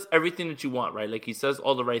does everything that you want, right? Like he says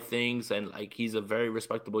all the right things, and like he's a very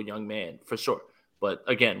respectable young man for sure. But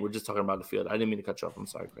again, we're just talking about the field. I didn't mean to cut you off. I'm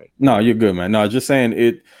sorry, Greg. No, you're good, man. No, just saying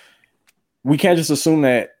it. We can't just assume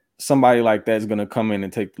that somebody like that is going to come in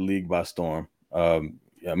and take the league by storm. I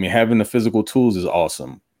mean, having the physical tools is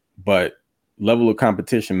awesome, but level of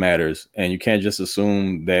competition matters, and you can't just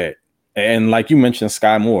assume that. And like you mentioned,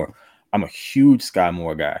 Sky Moore, I'm a huge Sky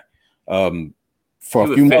Moore guy. For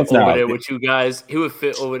a few months now, he would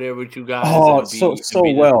fit over there with you guys. Oh, so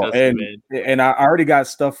well, and I already got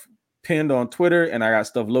stuff pinned on Twitter, and I got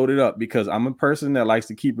stuff loaded up because I'm a person that likes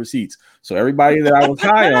to keep receipts. So everybody that I was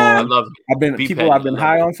high on, I've been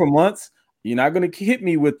high on for months. You're not going to hit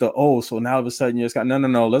me with so now all of a sudden you just got,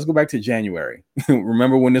 no. Let's go back to January.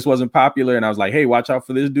 Remember when this wasn't popular and I was like, hey, watch out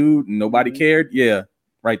for this dude. Nobody cared. Yeah,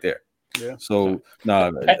 right there. Yeah. So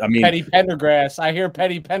I mean Petty Pendergrass. I hear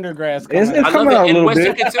Petty Pendergrass. It's coming out a little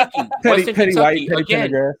bit. Western Kentucky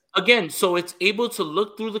again. So it's able to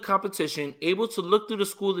look through the competition, able to look through the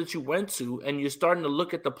school that you went to, and you're starting to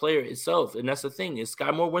look at the player itself. And that's the thing is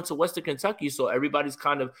Sky Moore went to Western Kentucky, so everybody's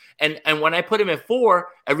kind of and when I put him at 4,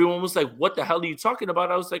 everyone was like, "What the hell are you talking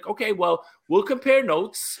about?" I was like, "Okay, well, we'll compare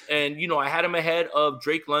notes." And I had him ahead of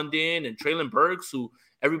Drake London and Treylon Burks, who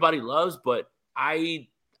everybody loves, but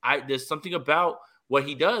there's something about what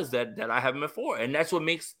he does that I have him at 4, and that's what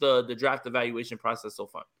makes the draft evaluation process so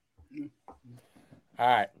fun. All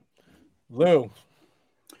right, Lou.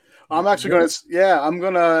 I'm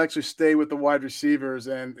gonna actually stay with the wide receivers,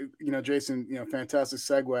 and Jason, fantastic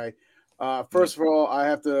segue. First of all, I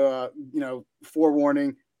have to,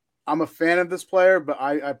 forewarning, I'm a fan of this player, but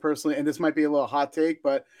I personally, and this might be a little hot take,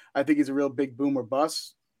 but I think he's a real big boom or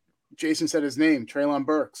bust. Jason said his name, Treylon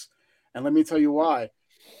Burks, and let me tell you why.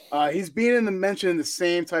 He's being mentioned in the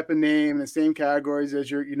same type of name, the same categories as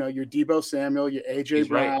your Deebo Samuel, your AJ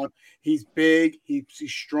Brown. Right. He's big, he's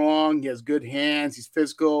strong, he has good hands, he's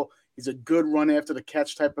physical, he's a good run after the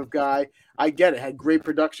catch type of guy. I get it, had great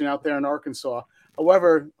production out there in Arkansas.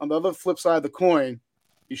 However, on the other flip side of the coin,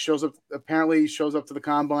 he shows up to the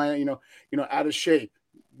combine, out of shape.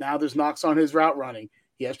 Now there's knocks on his route running.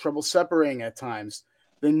 He has trouble separating at times.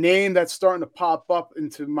 The name that's starting to pop up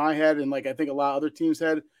into my head, and I think a lot of other teams'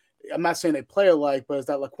 head, I'm not saying they play alike, but it's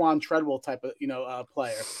that Laquan Treadwell type of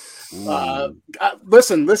player.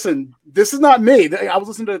 Listen, this is not me. I was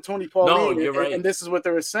listening to Tony Pauline, you're right. and this is what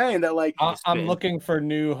they were saying that I'm looking for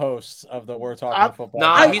new hosts of the We're Talking Football.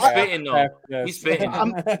 No, he's spitting though. He's spitting.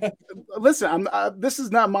 Listen, this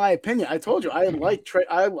is not my opinion. I told you I love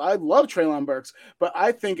Treylon Burks, but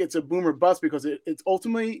I think it's a boom or bust because it's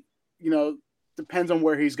ultimately depends on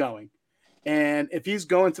where he's going. And if he's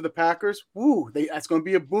going to the Packers, that's going to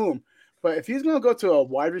be a boom. But if he's going to go to a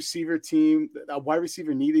wide receiver team, a wide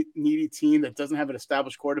receiver needy team that doesn't have an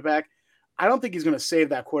established quarterback, I don't think he's going to save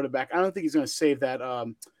that quarterback. I don't think he's going to save that,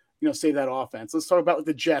 save that offense. Let's talk about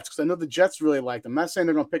the Jets, because I know the Jets really like them. I'm not saying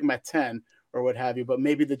they're going to pick him at 10 or what have you, but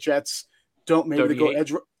maybe the Jets don't. Maybe 38. They go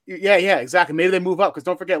edge. Yeah, exactly. Maybe they move up, because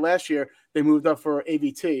don't forget last year they moved up for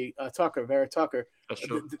AVT, Vera Tucker. That's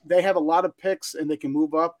true. They have a lot of picks and they can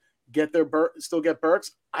move up. Still get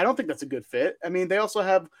Burks. I don't think that's a good fit. I mean, they also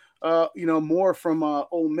have, more from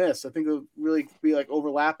Ole Miss. I think it'll really be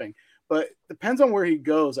overlapping, but depends on where he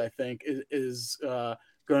goes. I think is going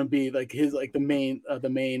to be the main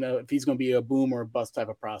if he's going to be a boom or a bust type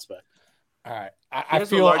of prospect. All right, I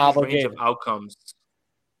feel obligated. Range of outcomes.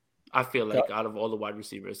 I feel like out of all the wide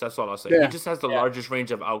receivers, that's all I'll say. Yeah. He just has the largest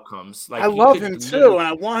range of outcomes. I love him too, and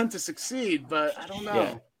I want him to succeed, but I don't know.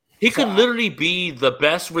 Yeah. He could literally be the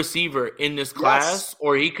best receiver in this class,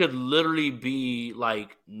 or he could literally be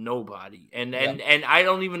nobody. And I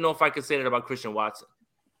don't even know if I could say that about Christian Watson.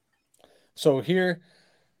 So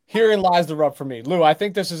herein lies the rub for me. Lou, I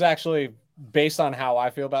think this is actually based on how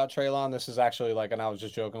I feel about Treylon. This is actually and I was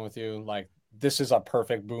just joking with you, this is a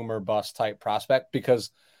perfect boomer bust type prospect,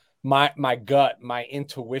 because my gut, my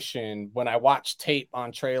intuition, when I watch tape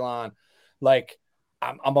on Treylon,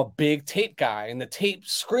 I'm a big tape guy, and the tape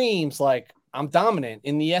screams I'm dominant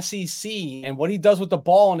in the SEC, and what he does with the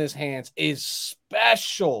ball in his hands is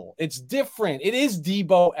special. It's different. It is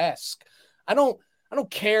Deebo-esque. I don't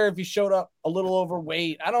care if he showed up a little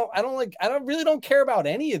overweight. I really don't care about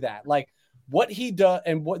any of that. What he does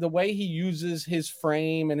and the way he uses his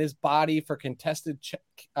frame and his body for contested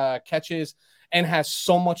catches, and has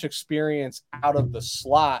so much experience out of the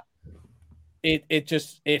slot. It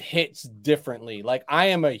hits differently. I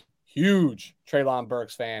am a huge Treylon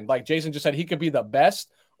Burks fan. Like Jason just said, he could be the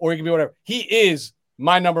best or he could be whatever. He is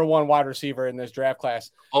my number one wide receiver in this draft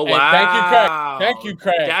class. Oh, and wow. Thank you,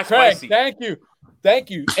 Craig. That's Craig, spicy. Thank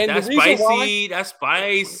you. And that's the reason spicy. That's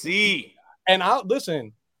spicy. And I'll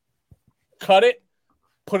listen, cut it.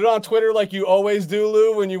 Put it on Twitter like you always do,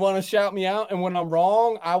 Lou, when you want to shout me out. And when I'm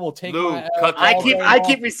wrong, I will take my I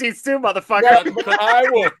keep receipts too, motherfucker. Yeah, I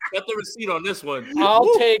will. Cut the receipt on this one.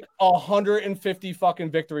 I'll take 150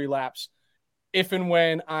 fucking victory laps if and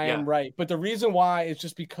when I am right. But the reason why is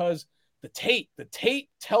just because the tape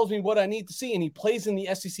tells me what I need to see. And he plays in the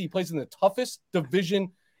SEC, he plays in the toughest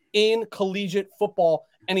division in collegiate football,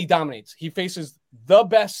 and he dominates. He faces the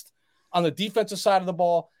best on the defensive side of the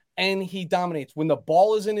ball, and he dominates. When the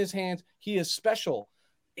ball is in his hands, he is special.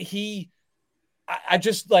 I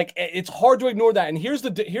just it's hard to ignore that. And here's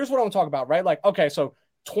what I'm talking about, right? Okay, so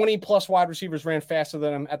 20 plus wide receivers ran faster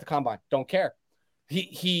than him at the combine. Don't care.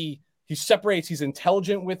 He separates. He's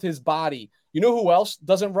intelligent with his body. You know who else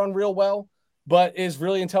doesn't run real well? but is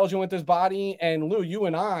really intelligent with his body. And Lou, you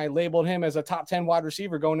and I labeled him as a top 10 wide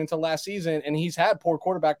receiver going into last season, and he's had poor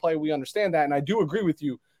quarterback play. We understand that. And I do agree with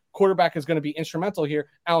you. Quarterback is going to be instrumental here.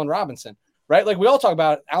 Allen Robinson, right? Like we all talk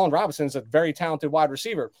about Allen Robinson is a very talented wide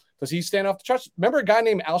receiver. Does he stand off the charts? Remember a guy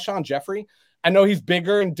named Alshon Jeffrey? I know he's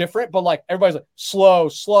bigger and different, but like everybody's like slow,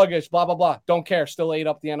 sluggish, blah, blah, blah. Don't care. Still ate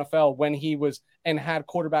up the NFL when he was and had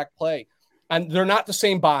quarterback play. And they're not the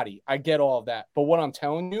same body. I get all of that. But what I'm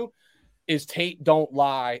telling you is Tate don't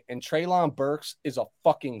lie. And Treylon Burks is a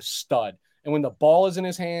fucking stud. And when the ball is in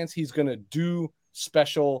his hands, he's going to do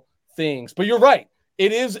special things. But you're right.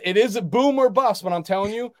 It is a boom or bust. But I'm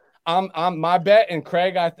telling you, I'm my bet, and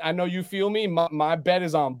Craig, I know you feel me. My bet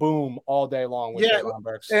is on boom all day long with Treylon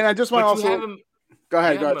Burks. And I just want to also go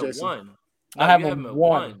ahead, Jason. I have him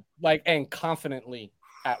one, like, and confidently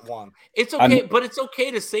at one. It's okay, but it's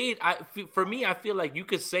okay to say it. For me, I feel like you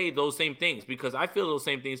could say those same things because I feel those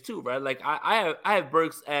same things too, right? Like I have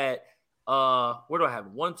Burks at where do I have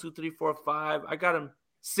him? 1, 2, 3, 4, 5. I got him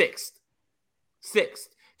sixth,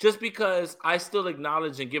 just because I still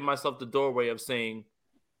acknowledge and give myself the doorway of saying,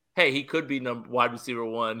 hey, he could be wide receiver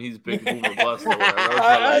 1. He's big boomer bust or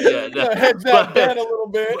whatever. Heads up, Ben, a little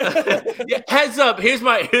bit. Yeah, heads up. Here's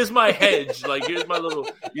my hedge. Like here's my little,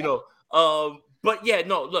 But yeah,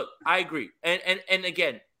 no. Look, I agree. And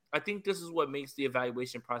again, I think this is what makes the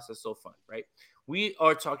evaluation process so fun, right? We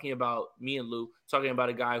are talking about me and Lou talking about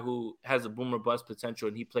a guy who has a boomer bust potential,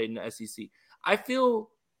 and he played in the SEC. I feel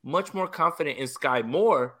much more confident in Sky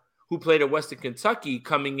Moore, who played at Western Kentucky,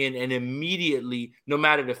 coming in and immediately, no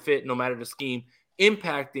matter the fit, no matter the scheme,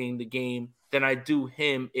 impacting the game than I do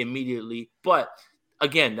him immediately. But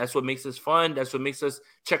again, that's what makes us fun. That's what makes us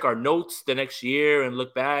check our notes the next year and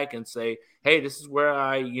look back and say, hey, this is where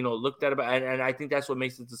I, looked at it. And I think that's what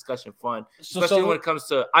makes the discussion fun, especially when it comes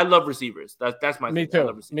to, I love receivers. That's my thing.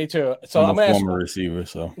 Me too. So I'm a former receiver.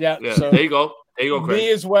 So yeah. So there you go. There you go, Craig.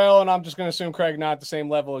 Me as well, and I'm just going to assume Craig not at the same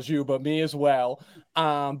level as you, but me as well.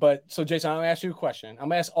 But so Jason, I'm going to ask you a question. I'm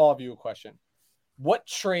going to ask all of you a question. What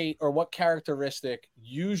trait or what characteristic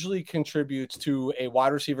usually contributes to a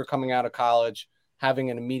wide receiver coming out of college having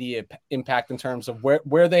an immediate impact in terms of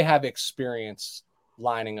where they have experience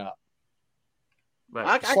lining up?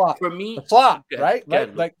 Right. For me, the slot,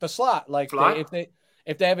 right? Like the slot. Like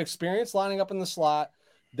if they have experience lining up in the slot,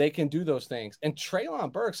 they can do those things. And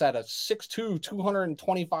Treylon Burks, at a 6'2",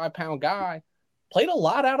 225-pound guy, played a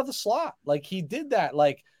lot out of the slot. Like he did that.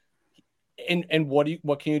 Like, and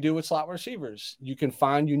what can you do with slot receivers? You can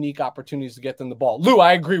find unique opportunities to get them the ball. Lou,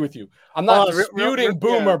 I agree with you. I'm not disputing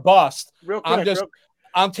boom or bust.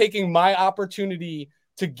 I'm taking my opportunity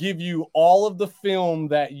to give you all of the film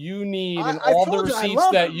that you need and all the receipts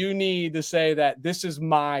that you need to say that this is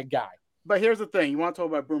my guy. But here's the thing. You want to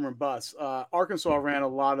talk about boomer and bust. Arkansas ran a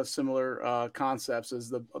lot of similar concepts as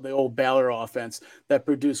the old Baylor offense that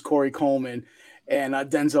produced Corey Coleman and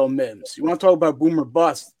Denzel Mims. You want to talk about boomer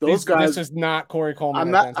bust? Those guys. This is not Corey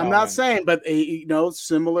Coleman. I'm not saying, but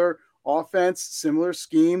similar offense, similar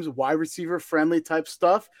schemes, wide receiver friendly type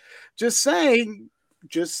stuff. Just saying.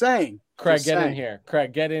 Craig, get in here.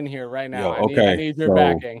 Craig, get in here right now. I need your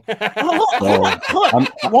backing.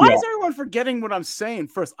 Why is everyone forgetting what I'm saying?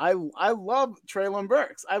 First, I love Treylon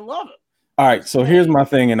Burks. I love it. All right, so here's my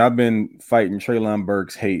thing, and I've been fighting Treylon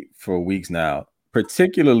Burks hate for weeks now,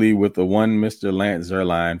 particularly with the one Mr. Lance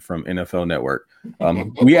Zierlein from NFL Network.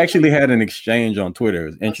 We actually had an exchange on Twitter. It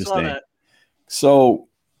was interesting. So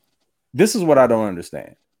this is what I don't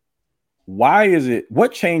understand. Why is it?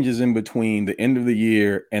 What changes in between the end of the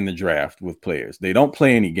year and the draft with players? They don't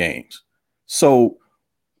play any games. So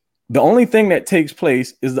the only thing that takes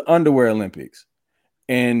place is the underwear Olympics.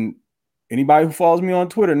 And anybody who follows me on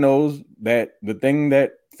Twitter knows that the thing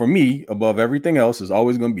that, for me, above everything else, is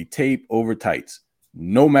always going to be tape over tights,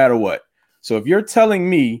 no matter what. So if you're telling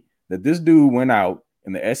me that this dude went out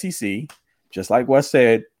in the SEC, just like Wes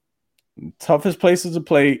said, toughest places to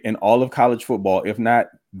play in all of college football, if not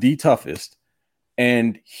the toughest,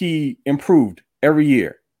 and he improved every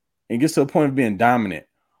year and gets to a point of being dominant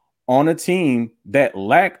on a team that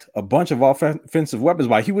lacked a bunch of offensive weapons.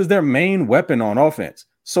 Why? He was their main weapon on offense.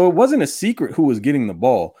 So it wasn't a secret who was getting the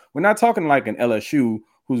ball. We're not talking like an LSU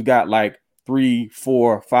who's got like 3,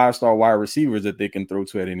 4, 5-star wide receivers that they can throw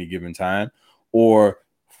to at any given time, or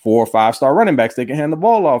 4 or 5-star running backs they can hand the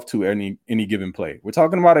ball off to any given play. We're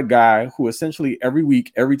talking about a guy who essentially every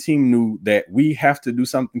week, every team knew that we have to do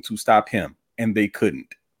something to stop him, and they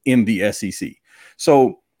couldn't in the SEC.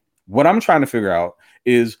 So what I'm trying to figure out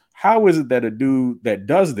is, how is it that a dude that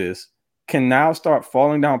does this can now start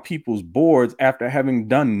falling down people's boards after having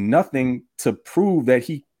done nothing to prove that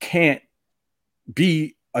he can't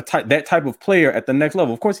be that type of player at the next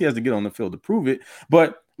level. Of course, he has to get on the field to prove it.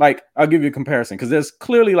 But like, I'll give you a comparison because there's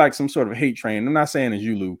clearly like some sort of hate train. I'm not saying it's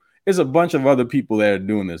you, Lou. There's a bunch of other people that are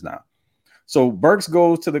doing this now. So Burks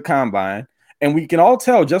goes to the combine, and we can all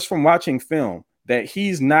tell just from watching film that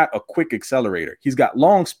he's not a quick accelerator. He's got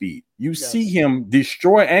long speed. You see him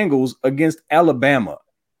destroy angles against Alabama.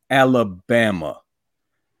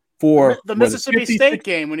 For the Mississippi State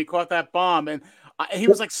game when he caught that bomb, and he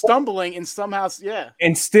was like stumbling and somehow,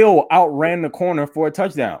 and still outran the corner for a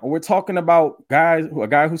touchdown. We're talking about a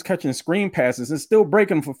guy who's catching screen passes and still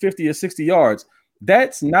breaking for 50 or 60 yards.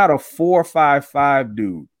 That's not a 4.55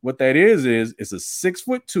 dude. What that is a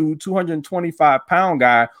 6'2", 225-pound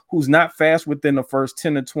guy who's not fast within the first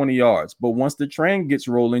 10 to 20 yards. But once the train gets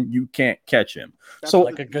rolling, you can't catch him. That's so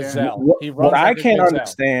like a gazelle. What I can't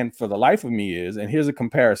understand for the life of me is, and here's a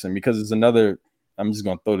comparison because it's another. I'm just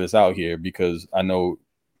gonna throw this out here because I know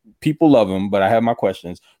people love him, but I have my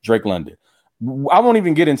questions. Drake London. I won't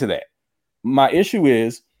even get into that. My issue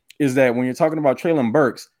is that when you're talking about Treylon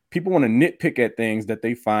Burks, people want to nitpick at things that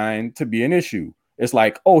they find to be an issue. It's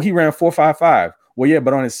like, oh, he ran 4.55. Well, yeah,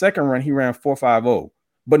 but on his second run, he ran 4.50.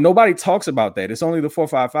 But nobody talks about that. It's only the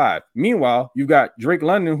 4.55. Meanwhile, you've got Drake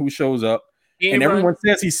London who shows up, and everyone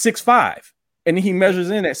says he's 6'5", and he measures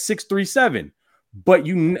in at 6'3", But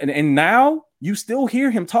now you still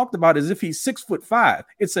hear him talked about as if he's 6'5".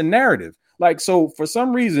 It's a narrative. Like, so for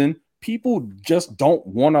some reason, people just don't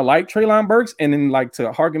want to like Treylon Burks. And then, like,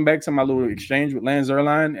 to harken back to my little exchange with Lance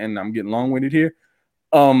Zierlein, and I'm getting long-winded here.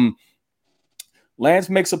 Lance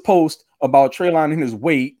makes a post about Treylon and his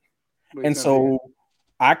weight. And so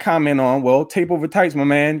I comment on, well, tape over tights, my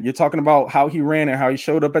man. You're talking about how he ran and how he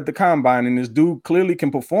showed up at the combine. And this dude clearly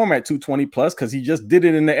can perform at 220 plus because he just did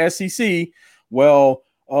it in the SEC. Well,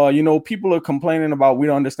 people are complaining about we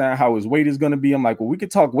don't understand how his weight is going to be. I'm like, well, we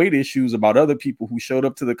could talk weight issues about other people who showed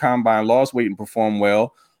up to the combine, lost weight, and performed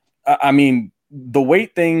well. I mean, the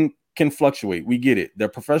weight thing can fluctuate. We get it. They're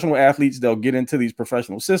professional athletes. They'll get into these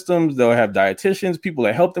professional systems. They'll have dietitians, people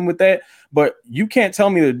that help them with that. But you can't tell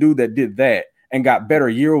me the dude that did that and got better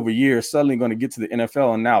year over year is suddenly going to get to the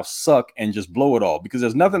NFL and now suck and just blow it all, because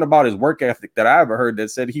there's nothing about his work ethic that I ever heard that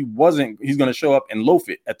said he's going to show up and loaf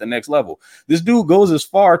it at the next level. This dude goes as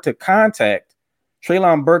far to contact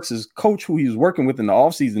Treylon Burks' coach, who he's working with in the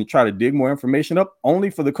offseason, try to dig more information up, only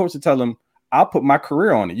for the coach to tell him, I'll put my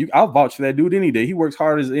career on it. I'll vouch for that dude any day. He works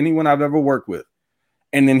hard as anyone I've ever worked with.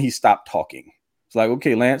 And then he stopped talking. It's like,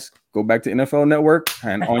 okay, Lance, go back to NFL Network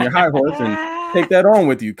and on your high horse and take that on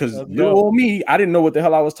with you, because little old me, I didn't know what the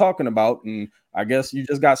hell I was talking about, and I guess you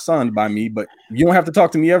just got sunned by me, but you don't have to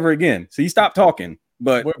talk to me ever again. So he stopped talking,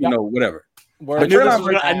 but whatever. I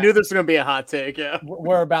knew this was going to be a hot take. Yeah,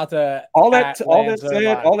 we're about to all that to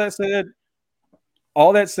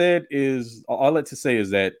say is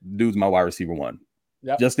that dude's my wide receiver one.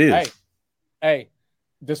 Yep. Just is. Hey,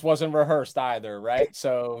 this wasn't rehearsed either, right?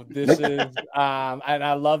 So this is and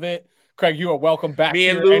I love it. Craig, you are welcome back. Me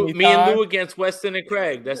and Lou against Weston and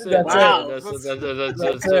Craig. That's it. Wow. That's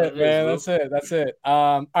it, man. That's it.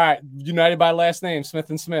 All right. United by last name,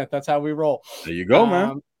 Smith and Smith. That's how we roll. There you go,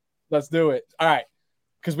 man. Let's do it. All right.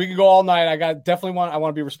 Because we can go all night. I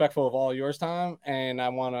want to be respectful of all yours time. And I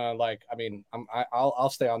want to I'll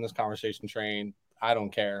stay on this conversation train. I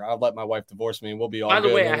don't care. I'll let my wife divorce me and we'll be all good. By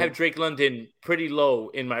the way, I have Drake London pretty low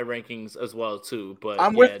in my rankings as well, too. But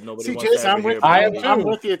I'm with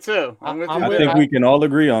you, too. I think we can all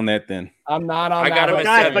agree on that then. I'm not on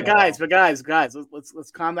that. But guys,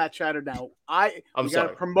 let's calm that chatter down. We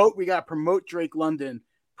got to promote Drake London.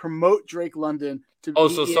 Promote Drake London.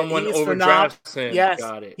 So someone overdrafts him. Yes,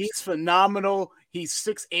 got it. He's phenomenal. He's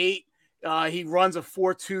 6'8". He runs a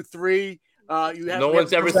 4.23. No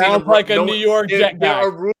one's ever seen him like a New York Jet guy.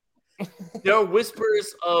 There are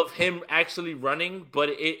whispers of him actually running, but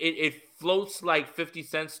it floats like 50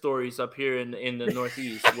 Cent stories up here in the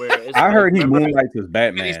Northeast. Where I heard he moonlights as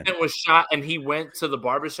Batman. 50 Cent was shot and he went to the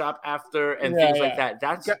barbershop after and things like that.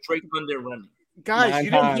 That's Drake London running. Guys,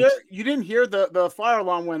 you didn't hear the fire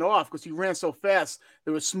alarm went off because he ran so fast.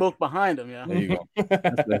 There was smoke behind him. Yeah, there you go.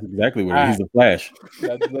 That's exactly what he's the Flash.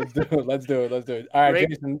 Let's do it. All right,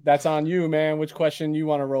 Jason, that's on you, man. Which question you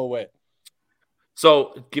want to roll with?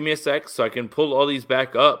 So give me a sec so I can pull all these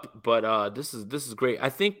back up. But this is great. I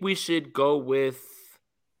think we should go with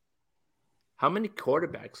how many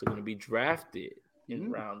quarterbacks are going to be drafted in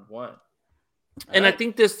round one. And I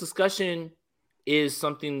think this discussion is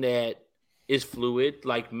something that is fluid,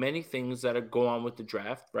 like many things that go on with the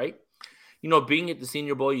draft, right? Being at the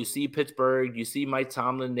Senior Bowl, you see Pittsburgh, you see Mike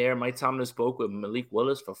Tomlin there. Mike Tomlin spoke with Malik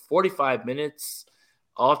Willis for 45 minutes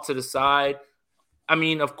off to the side. I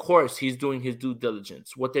mean, of course, he's doing his due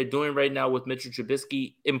diligence. What they're doing right now with Mitchell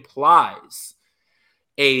Trubisky implies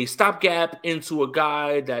a stopgap into a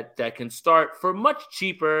guy that can start for much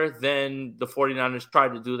cheaper than the 49ers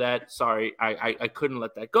tried to do that. Sorry, I couldn't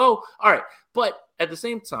let that go. All right, but at the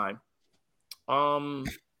same time,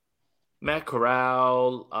 Matt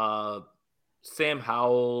Corral, Sam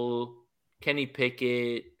Howell, Kenny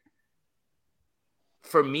Pickett.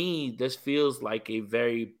 For me, this feels like a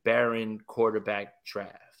very barren quarterback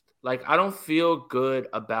draft. Like, I don't feel good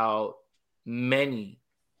about many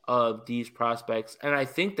of these prospects. And I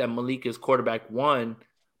think that Malik is quarterback 1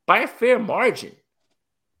 by a fair margin.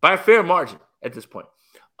 By a fair margin at this point.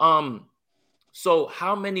 So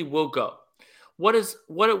how many will go? What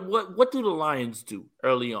do the Lions do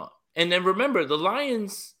early on? And then remember, the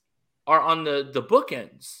Lions are on the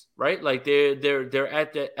bookends, right? Like they're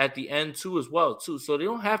at the end too as well too. So they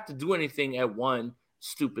don't have to do anything at 1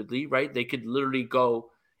 stupidly, right? They could literally go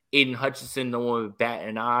Aiden Hutchinson, no one would bat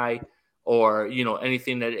an eye, or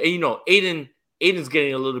anything that Aiden's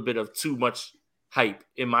getting a little bit of too much hype,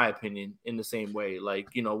 in my opinion, in the same way. Like,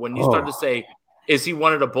 when you start to say, is he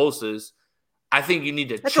one of the Bosa's? I think you need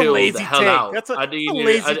to chill the hell out. I think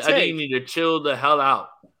you need to chill the hell out.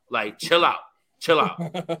 Like, chill out.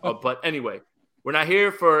 But anyway, we're not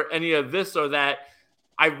here for any of this or that.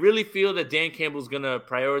 I really feel that Dan Campbell's going to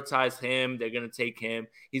prioritize him. They're going to take him.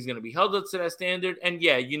 He's going to be held up to that standard. And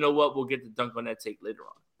yeah, you know what? We'll get the dunk on that take later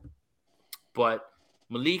on. But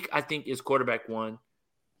Malik, I think, is quarterback 1.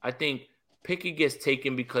 I think Pickett gets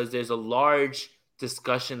taken because there's a large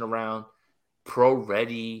discussion around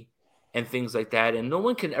pro-ready and things like that. And no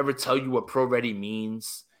one can ever tell you what pro-ready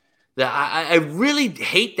means. That I really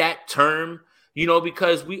hate that term,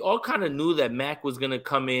 because we all kind of knew that Mac was going to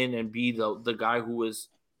come in and be the guy who was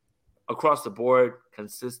across the board,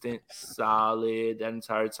 consistent, solid that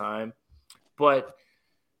entire time. But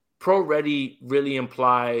pro-ready really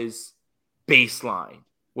implies baseline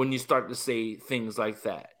when you start to say things like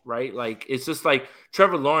that, right? Like, it's just like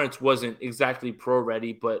Trevor Lawrence wasn't exactly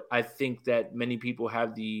pro-ready, but I think that many people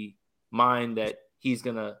have the mind that he's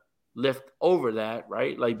going to lift over that,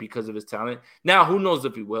 right? Like, because of his talent. Now, who knows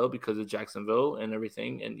if he will because of Jacksonville and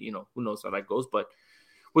everything, and, who knows how that goes. But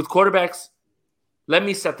with quarterbacks, let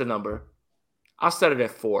me set the number. I'll set it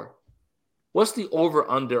at 4. What's the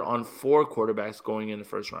over-under on 4 quarterbacks going in the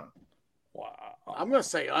first round? Wow. I'm going to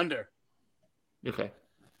say under. Okay.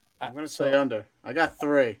 I'm going to say under. I got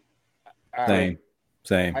 3.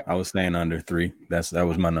 Same. I was saying under 3. That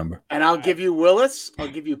was my number. And I'll give you Willis. I'll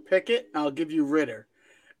give you Pickett. I'll give you Ritter.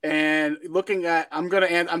 And looking at,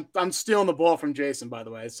 I'm stealing the ball from Jason, by the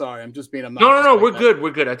way. Sorry, I'm just being obnoxious. No, we're good. We're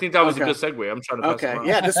good. I think that was a good segue. I'm trying to pass it around.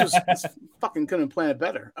 Yeah, this fucking couldn't plan it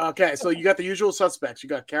better. Okay, so you got the usual suspects. You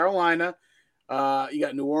got Carolina, you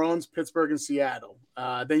got New Orleans, Pittsburgh, and Seattle.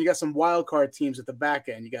 Then you got some wild card teams at the back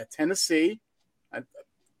end. You got Tennessee. I'm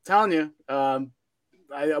telling you, I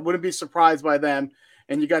wouldn't be surprised by them.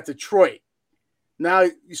 And you got Detroit. Now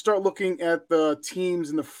you start looking at the teams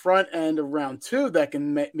in the front end of round 2 that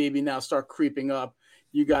can maybe now start creeping up.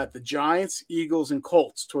 You got the Giants, Eagles, and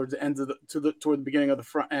Colts towards the end of toward the beginning of the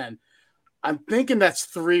front end. I'm thinking that's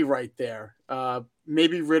 3 right there.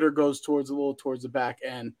 Maybe Ritter goes towards the back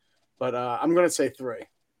end, but I'm going to say 3.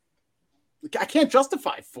 I can't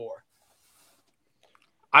justify 4.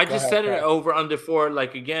 I just said it over under 4,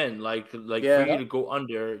 like, again, like for you to go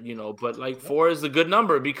under, but like 4 is a good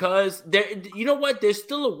number because there, you know what? There's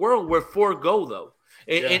still a world where 4 go though.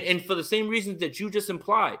 And for the same reasons that you just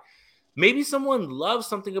implied, maybe someone loves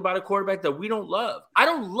something about a quarterback that we don't love. I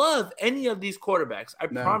don't love any of these quarterbacks. I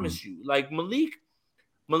promise you. Like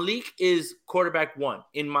Malik is quarterback 1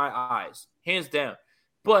 in my eyes, hands down.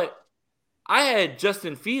 But I had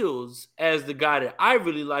Justin Fields as the guy that I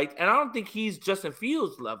really liked, and I don't think he's Justin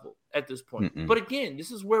Fields level at this point. But again,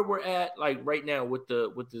 this is where we're at, like right now with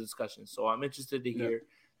the discussion. So I'm interested to hear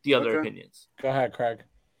the other opinions. Go ahead, Craig.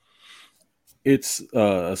 It's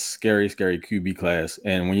a scary QB class,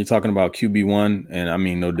 and when you're talking about QB1, and I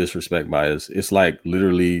mean no disrespect bias, it's like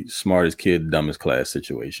literally smartest kid, dumbest class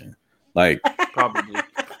situation. Like probably.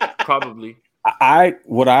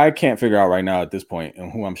 What I can't figure out right now at this point,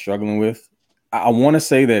 and who I'm struggling with. I want to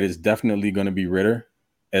say that it's definitely going to be Ritter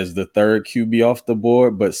as the 3rd QB off the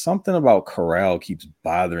board, but something about Corral keeps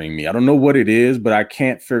bothering me. I don't know what it is, but I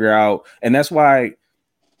can't figure out. And that's why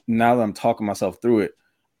now that I'm talking myself through it,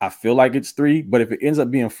 I feel like it's 3, but if it ends up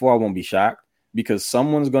being 4, I won't be shocked because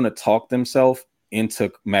someone's going to talk themselves into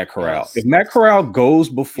Matt Corral. Yes. If Matt Corral goes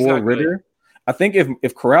before Ritter, I think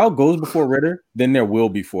if Corral goes before Ritter, then there will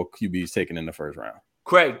be 4 QBs taken in the first round.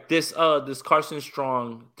 Craig, this Carson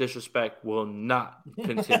Strong disrespect will not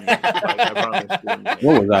continue.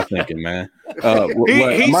 What was I thinking, man?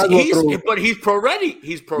 But he's pro ready.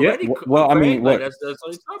 He's pro ready. Well, Craig, I mean, what?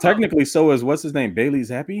 That's technically, so is what's his name? Bailey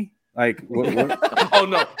Zappi. Like, what? Oh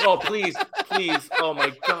no! Oh please! Oh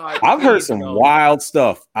my God! I've heard some wild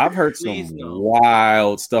stuff.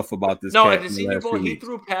 Wild stuff about this. No, at the Senior Bowl, he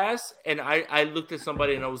threw a pass, and I looked at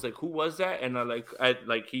somebody, and I was like, "Who was that?" And I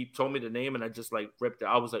he told me the name, and I just like ripped it.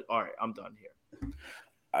 I was like, "All right, I'm done here."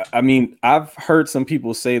 I mean, I've heard some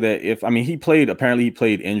people say that he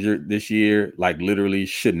played injured this year, like literally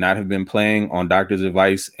should not have been playing on doctor's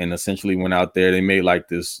advice, and essentially went out there. They made like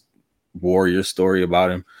this warrior story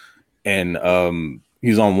about him. And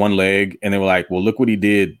he's on one leg, and they were like, well, look what he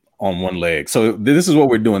did on one leg. So this is what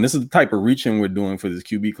we're doing. This is the type of reaching we're doing for this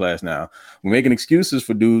QB class now. We're making excuses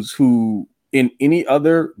for dudes who in any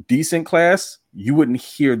other decent class, you wouldn't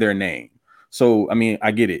hear their name. So, I mean, I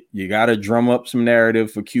get it. You got to drum up some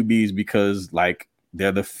narrative for QBs because, like,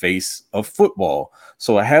 they're the face of football.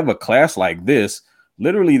 So I have a class like this.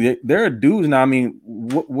 Literally, there are dudes now. I mean,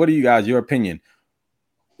 what are you guys, your opinion?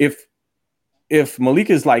 If Malik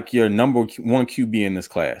is like your number one QB in this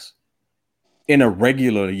class in a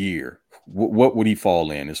regular year, what would he fall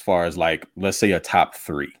in as far as like, let's say a top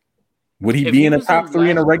 3? Would he be in a top 3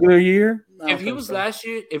 in a regular year? If he was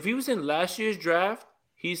in last year's draft,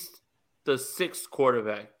 he's the 6th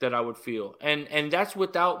quarterback that I would feel. And that's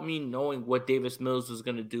without me knowing what Davis Mills was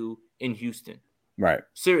going to do in Houston. Right.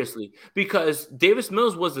 Seriously. Because Davis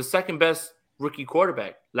Mills was the 2nd best rookie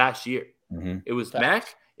quarterback last year. Mm-hmm. It was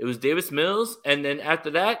Mac. It was Davis Mills, and then after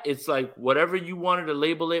that, it's like whatever you wanted to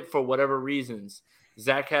label it for whatever reasons.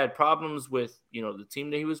 Zach had problems with, the team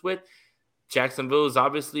that he was with. Jacksonville is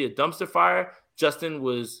obviously a dumpster fire. Justin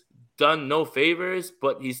was done no favors,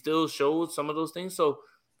 but he still showed some of those things. So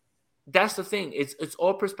that's the thing. It's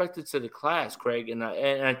all perspective to the class, Craig, and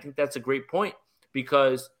I think that's a great point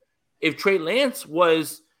because if Trey Lance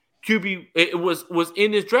was QB, it was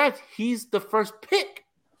in this draft, he's the first pick.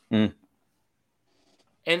 Mm.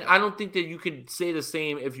 And I don't think that you could say the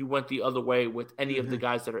same if you went the other way with any of the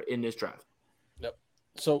guys that are in this draft. Yep.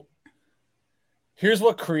 So here's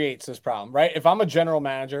what creates this problem, right? If I'm a general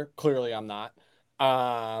manager, clearly I'm not.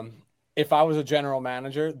 If I was a general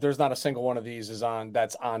manager, there's not a single one of these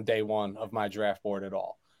that's on day one of my draft board at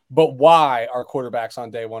all. But why are quarterbacks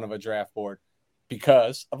on day one of a draft board?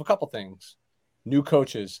 Because of a couple things. New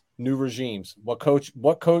coaches, new regimes. What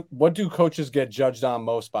do coaches get judged on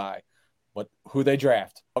most by? Who they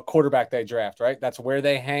draft, what quarterback they draft, right? That's where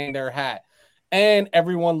they hang their hat. And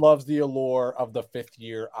everyone loves the allure of the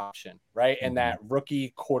 5th-year option, right? And that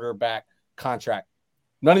rookie quarterback contract.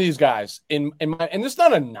 None of these guys and it's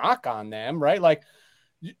not a knock on them, right? Like,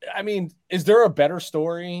 I mean, is there a better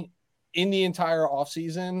story in the entire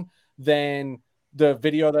offseason than the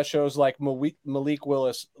video that shows like Malik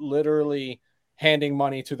Willis literally handing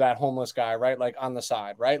money to that homeless guy, right? Like on the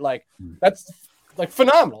side, right? Like that's like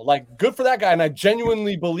phenomenal, like good for that guy. And I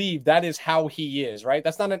genuinely believe that is how he is, right?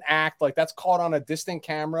 That's not an act, like that's caught on a distant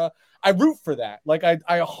camera. I root for that. Like I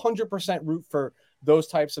 100% root for those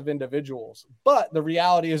types of individuals. But the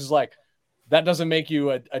reality is like, that doesn't make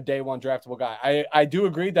you a day one draftable guy. I do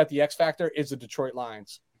agree that the X factor is the Detroit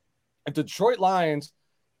Lions. If the Detroit Lions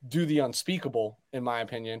do the unspeakable, in my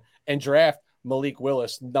opinion, and draft Malik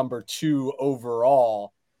Willis number 2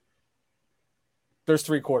 overall, there's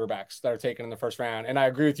 3 quarterbacks that are taken in the first round. And I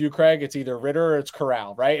agree with you, Craig. It's either Ritter or it's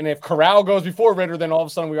Corral, right? And if Corral goes before Ritter, then all of a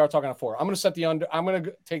sudden we are talking a 4. I'm going to set the under. I'm going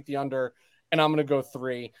to take the under, and I'm going to go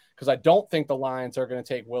 3 because I don't think the Lions are going to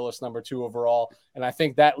take Willis number 2 overall. And I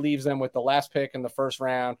think that leaves them with the last pick in the first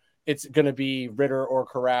round. It's going to be Ritter or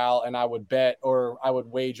Corral, and I would bet or I would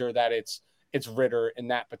wager that it's Ritter in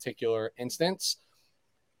that particular instance.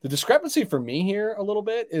 The discrepancy for me here a little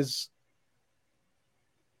bit is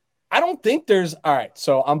I don't think there's – all right,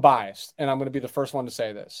 so I'm biased, and I'm going to be the first one to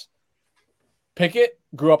say this. Pickett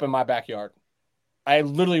grew up in my backyard. I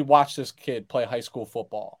literally watched this kid play high school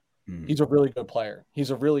football. He's a really good player.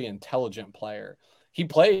 He's a really intelligent player. He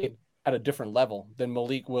played at a different level than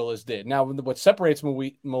Malik Willis did. Now, what separates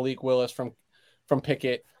Malik Willis from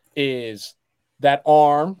Pickett is that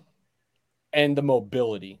arm and the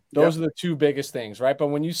mobility. Those are the 2 biggest things, right? But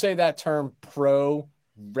when you say that term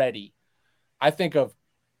pro-ready, I think of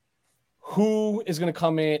who is going to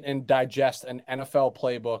come in and digest an NFL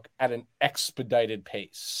playbook at an expedited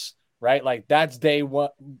pace, right? Like that's day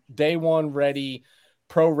one ready,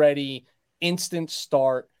 pro ready, instant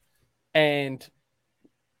start. And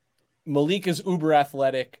Malik is uber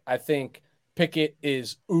athletic. I think Pickett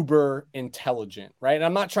is uber intelligent, right? And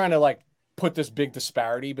I'm not trying to like put this big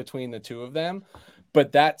disparity between the 2 of them,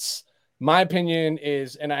 But that's my opinion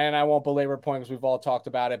is, and I won't belabor points. We've all talked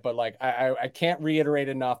about it, but like I can't reiterate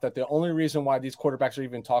enough that the only reason why these quarterbacks are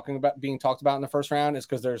even being talked about in the first round is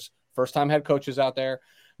because there's first time head coaches out there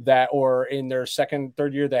that, or in their second,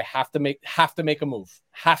 third year, they have to make a move,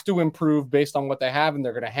 have to improve based on what they have, and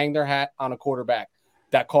they're going to hang their hat on a quarterback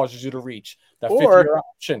that causes you to reach. That fifth year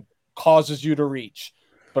option causes you to reach.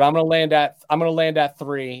 But I'm going to land at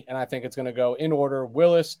 3, and I think it's going to go in order: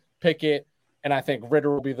 Willis, Pickett, and I think Ritter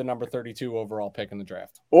will be the number 32 overall pick in the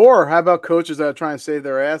draft. Or how about coaches that are trying to save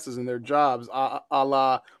their asses in their jobs, a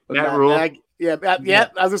la Matt Rule? Yeah. I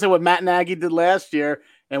was gonna say what Matt Nagy did last year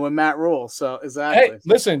and with Matt Rule. So exactly. Hey,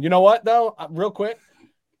 listen, you know what though? Real quick,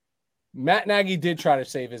 Matt Nagy did try to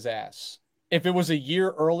save his ass. If it was a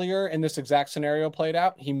year earlier and this exact scenario played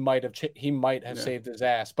out, he might have saved his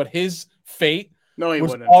ass. But his fate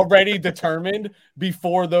was already determined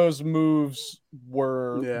before those moves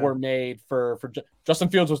were made for Justin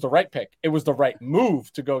Fields. Was the right pick. It was the right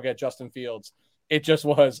move to go get Justin Fields. It just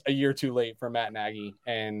was a year too late for Matt Nagy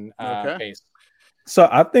and Pace. So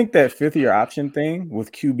I think that 5th year option thing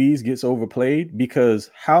with QBs gets overplayed,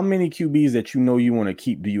 because how many QBs that you want to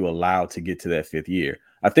keep do you allow to get to that 5th year?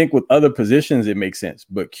 I think with other positions it makes sense,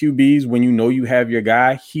 but QBs, when you have your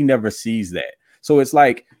guy, he never sees that. So it's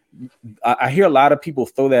like, I hear a lot of people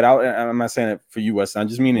throw that out, and I'm not saying it for you, Wes. I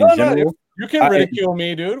just mean in general. You can ridicule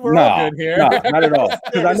me, dude. We're all good here. No, not at all.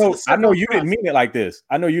 Because I know you didn't mean it like this.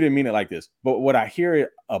 But what I hear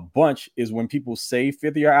a bunch is when people say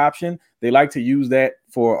 5th year option, they like to use that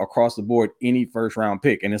for across the board any first round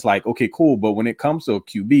pick. And it's like, okay, cool. But when it comes to a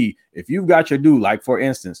QB, if you've got your dude, like for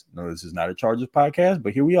instance, no, this is not a Chargers podcast,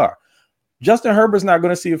 but here we are. Justin Herbert's not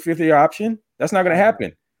going to see a 5th year option. That's not going to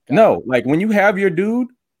happen. No, like when you have your dude,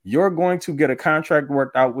 you're going to get a contract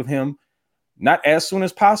worked out with him, not as soon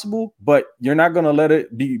as possible, but you're not going to let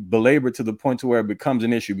it be belabored to the point to where it becomes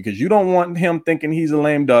an issue, because you don't want him thinking he's a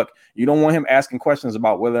lame duck. You don't want him asking questions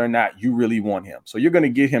about whether or not you really want him. So you're going to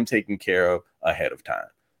get him taken care of ahead of time.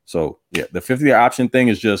 So yeah, the 5th year option thing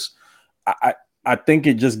is just, I think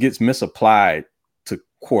it just gets misapplied to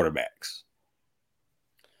quarterbacks.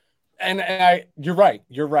 And you're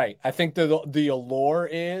right. I think the allure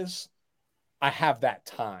is, I have that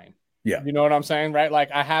time. Yeah. You know what I'm saying? Right.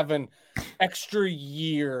 Like I have an extra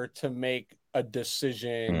year to make a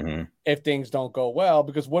decision if things don't go well,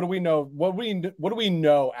 because what do we know? What do we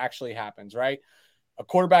know actually happens, right? A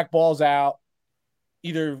quarterback balls out,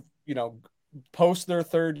 either, post their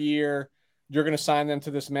 3rd year, you're going to sign them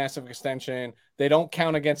to this massive extension. They don't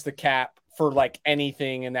count against the cap for like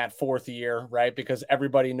anything in that 4th year, right? Because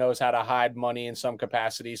everybody knows how to hide money in some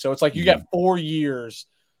capacity. So it's like you get 4 years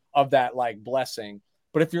of that like blessing.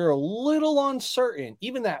 But if you're a little uncertain,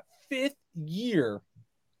 even that 5th year,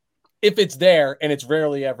 if it's there and it's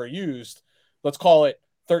rarely ever used, let's call it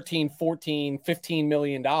 13, 14, $15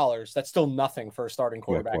 million. That's still nothing for a starting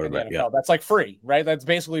quarterback in the NFL. Yeah. That's like free, right? That's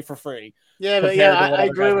basically for free. Yeah, but I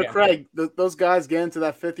agree with Craig. Those guys get into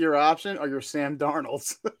that 5th year option are your Sam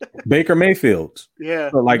Darnolds. Baker Mayfields. Yeah.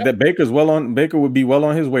 So that Baker would be well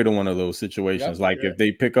on his way to one of those situations. If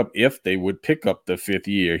they would pick up the 5th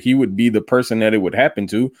year, he would be the person that it would happen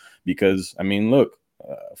to, because I mean, look,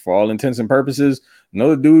 for all intents and purposes,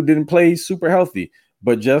 no, the dude didn't play super healthy.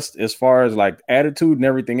 But just as far as like attitude and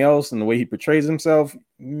everything else and the way he portrays himself,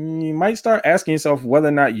 you might start asking yourself whether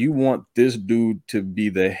or not you want this dude to be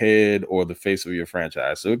the head or the face of your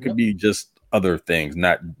franchise. So it could be just other things,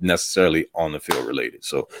 not necessarily on the field related.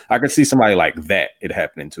 So I could see somebody like that it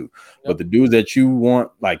happening too. But the dudes that you want,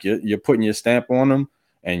 like you're putting your stamp on them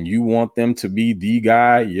and you want them to be the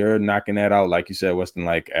guy, you're knocking that out. Like you said, Weston,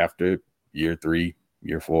 like after year 3,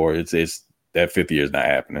 year 4, it's that 5th year is not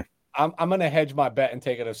happening. I'm going to hedge my bet and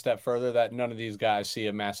take it a step further that none of these guys see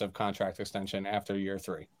a massive contract extension after year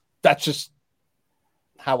 3. That's just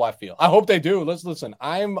how I feel. I hope they do. Listen,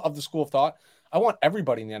 I'm of the school of thought. I want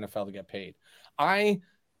everybody in the NFL to get paid. I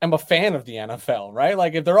am a fan of the NFL, right?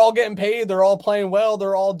 Like if they're all getting paid, they're all playing well,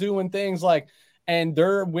 they're all doing things like, and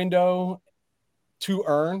their window to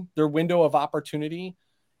earn, their window of opportunity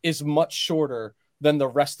is much shorter than the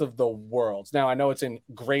rest of the world's. Now I know it's in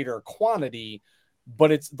greater quantity,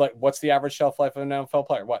 but it's like, what's the average shelf life of an NFL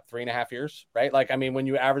player? What, 3.5 years, right? Like, I mean, when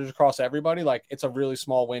you average across everybody, like it's a really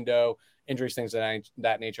small window, injuries, things of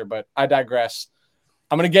that nature. But I digress.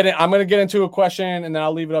 I'm gonna get into a question, and then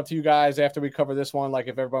I'll leave it up to you guys after we cover this one. Like,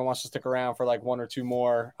 if everybody wants to stick around for like 1 or 2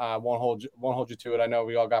 more, won't hold you to it. I know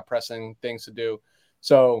we all got pressing things to do,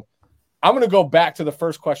 so I'm gonna go back to the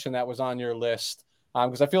first question that was on your list.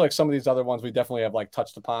 Because I feel like some of these other ones we definitely have like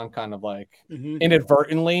touched upon kind of like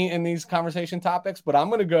inadvertently in these conversation topics. But I'm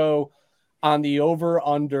going to go on the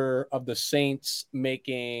over-under of the Saints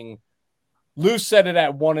making – Lou said it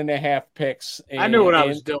at 1.5 picks. I knew what I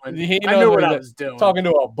was doing. I knew what I was doing. Talking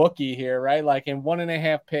to a bookie here, right? Like in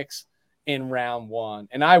 1.5 picks in round 1.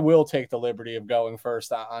 And I will take the liberty of going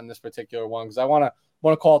first on this particular one because I want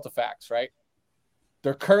to call it the facts, right?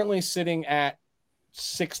 They're currently sitting at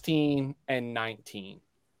 16 and 19.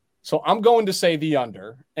 So I'm going to say the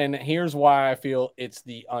under. And here's why I feel it's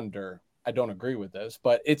the under. I don't agree with this,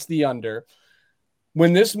 but it's the under.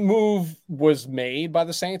 When this move was made by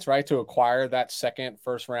the Saints, right, to acquire that second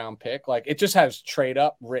first-round pick, like, it just has trade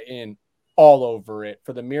up written all over it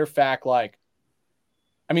for the mere fact, like,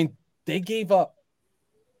 I mean, they gave up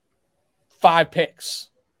 5 picks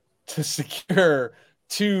to secure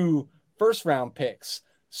 2 first-round picks.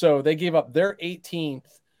 So they gave up their 18th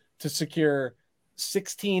to secure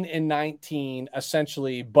 16 and 19,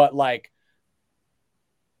 essentially, but, like,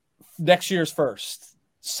 next year's first.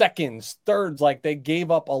 Seconds, thirds, like they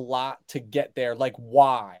gave up a lot to get there. Like,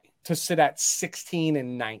 why? To sit at 16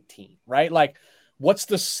 and 19, right? Like, what's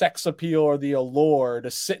the sex appeal or the allure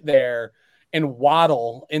to sit there and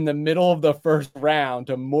waddle in the middle of the first round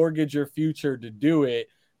to mortgage your future to do it?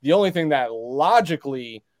 The only thing that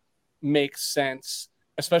logically makes sense,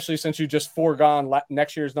 especially since you just foregone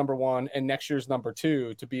next year's number 1 and next year's number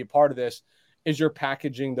 2 to be a part of this, is you're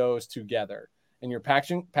packaging those together. And you're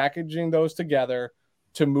packaging those together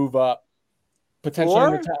to move up potentially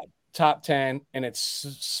in the top 10, and it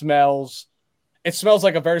smells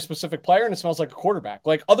like a very specific player, and it smells like a quarterback.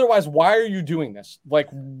 Like, otherwise, why are you doing this? Like,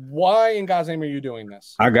 why in God's name are you doing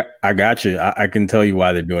this? I got you. I can tell you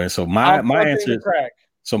why they're doing it. So my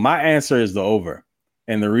answer is the over.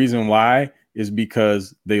 And the reason why is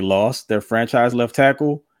because they lost their franchise left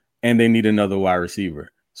tackle and they need another wide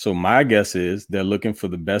receiver. So my guess is they're looking for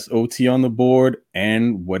the best OT on the board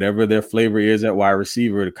and whatever their flavor is at wide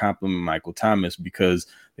receiver to complement Michael Thomas, because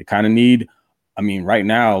they kind of need, I mean, right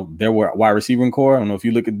now, their wide receiving core, I don't know if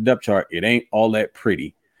you look at the depth chart, it ain't all that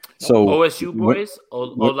pretty. So OSU boys,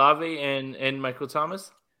 Olave and Michael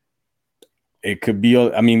Thomas? It could be,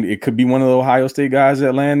 it could be one of the Ohio State guys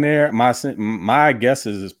that land there. My guess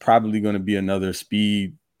is it's probably going to be another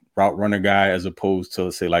speed route runner guy as opposed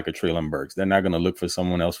to, say, like a Treylon Burks. They're not going to look for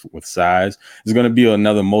someone else with size. It's going to be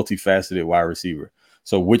another multifaceted wide receiver.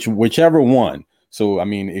 So whichever one. So, I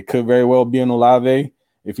mean, it could very well be an Olave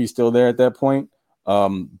if he's still there at that point.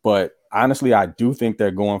 But honestly, I do think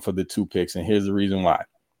they're going for the 2 picks. And here's the reason why.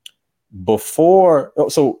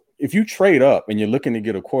 So if you trade up and you're looking to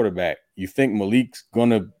get a quarterback, you think Malik's going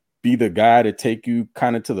to be the guy to take you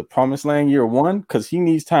kind of to the promised land year 1? Because he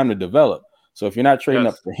needs time to develop. So if you're not trading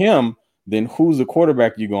up for him, then who's the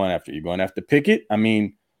quarterback you're going after? You're going after Pickett? I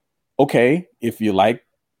mean, okay, if you like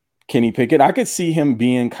Kenny Pickett, I could see him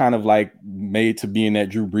being kind of like made to be in that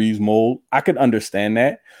Drew Brees mold. I could understand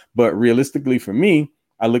that. But realistically for me,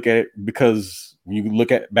 I look at it because when you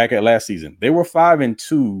look back at last season, they were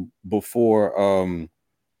 5-2 before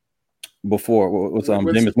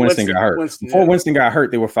Jameis Winston got hurt. Before Winston got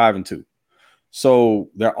hurt, they were 5-2. So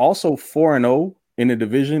they're also 4-0 in the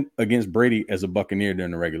division against Brady as a Buccaneer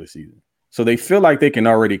during the regular season. So they feel like they can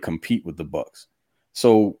already compete with the Bucs.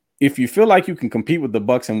 So if you feel like you can compete with the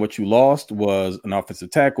Bucs and what you lost was an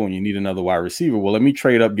offensive tackle and you need another wide receiver, well, let me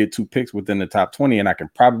trade up, get 2 picks within the top 20, and I can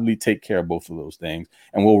probably take care of both of those things.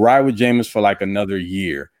 And we'll ride with Jameis for like another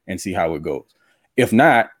year and see how it goes. If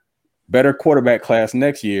not, better quarterback class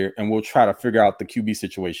next year, and we'll try to figure out the QB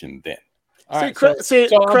situation then. All right, so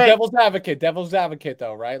Craig, devil's advocate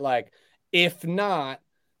though, right? Like, if not,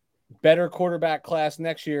 better quarterback class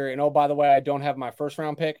next year. And, oh, by the way, I don't have my first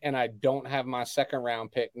round pick and I don't have my second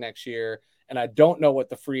round pick next year. And I don't know what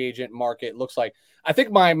the free agent market looks like. I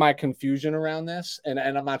think my confusion around this, and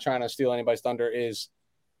I'm not trying to steal anybody's thunder, is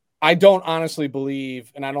I honestly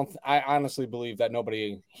believe that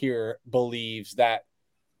nobody here believes that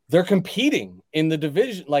they're competing in the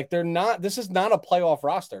division. Like, they're not, this is not a playoff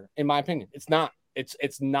roster, in my opinion. It's not.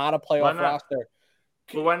 It's not a playoff roster.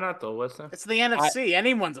 But why not though? What's that? It's the NFC.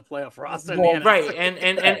 Anyone's a playoff roster. Right,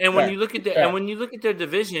 and when you look at their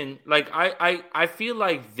division, like I feel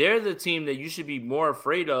like they're the team that you should be more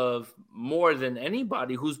afraid of more than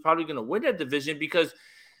anybody who's probably going to win that division. Because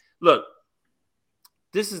look,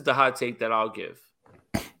 this is the hot take that I'll give,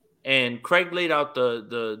 and Craig laid out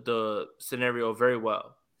the scenario very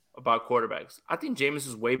well about quarterbacks. I think Jameis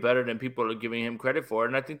is way better than people are giving him credit for,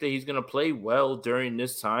 and I think that he's going to play well during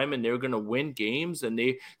this time, and they're going to win games, and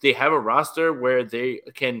they have a roster where they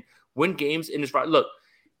can win games in this. Look,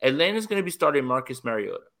 Atlanta's going to be starting Marcus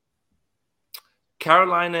Mariota.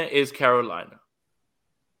 Carolina is Carolina,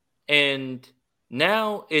 and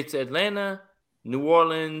now it's Atlanta, New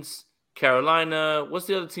Orleans, Carolina. What's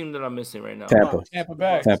the other team that I'm missing right now? Tampa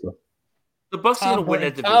Bay. The Bucks are going to win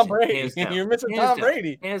that division. Tom Brady. Hands down. You're missing Tom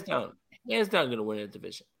Brady. Hands down going to win that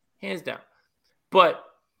division. Hands down. But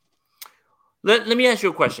let me ask you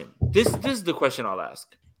a question. This is the question I'll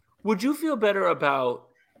ask. Would you feel better about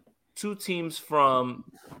two teams from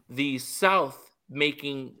the South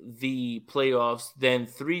making the playoffs than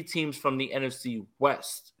three teams from the NFC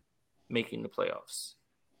West making the playoffs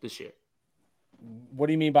this year? What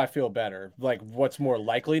do you mean by feel better? Like, what's more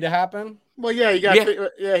likely to happen? Well,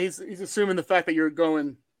 yeah, he's assuming the fact that you're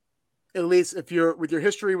going, at least if you're with your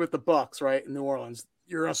history with the Bucks, right, in New Orleans,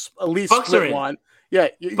 you're at least Bucks split one. Yeah,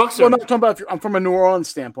 I'm not talking about. I'm from a New Orleans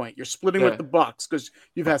standpoint. You're splitting with the Bucks because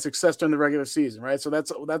you've had success during the regular season, right? So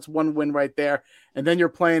that's one win right there. And then you're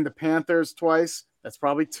playing the Panthers twice. That's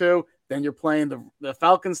probably two. Then you're playing the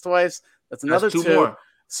Falcons twice. That's another two. More.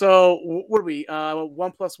 So what are we?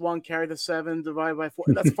 1 + 1 carry the 7 divided by 4.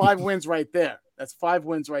 That's 5 wins right there. That's 5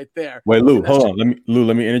 wins right there. Wait, Lou, hold on.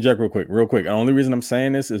 Let me interject real quick. The only reason I'm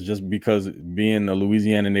saying this is just because being a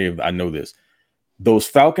Louisiana native, I know this. Those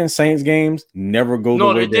Falcons Saints games never go the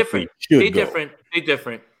way they're different. They're different. They're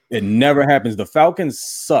different. It never happens. The Falcons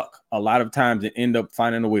suck a lot of times and end up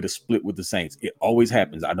finding a way to split with the Saints. It always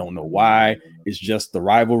happens. I don't know why. It's just the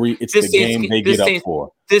rivalry. It's the game they get up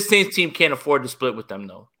for. This Saints team can't afford to split with them,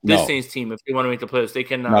 though. This Saints team, if they want to make the playoffs, they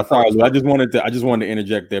cannot. No, sorry, Lou. I just wanted to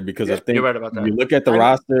interject there because I think you're right about that. You look at the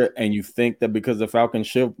roster and you think that because the Falcons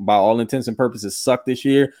should, by all intents and purposes, suck this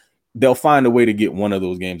year, they'll find a way to get one of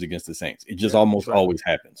those games against the Saints. It just almost always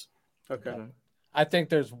happens. Okay. I think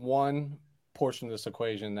there's one portion of this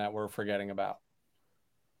equation that we're forgetting about.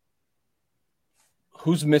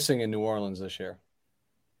 Who's missing in New Orleans this year?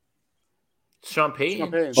 Sean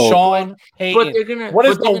Payton. Sean Payton. What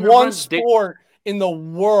is the one sport in the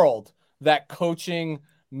world that coaching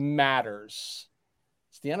matters?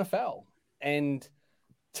 It's the NFL. And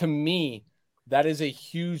to me, that is a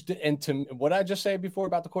huge – and to what I just said before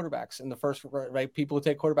about the quarterbacks in the first – right? People who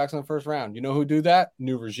take quarterbacks in the first round. You know who do that?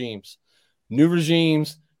 New regimes.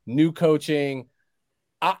 New coaching.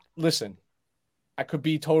 Listen, I could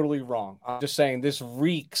be totally wrong. I'm just saying this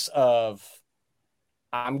reeks of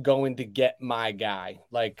I'm going to get my guy.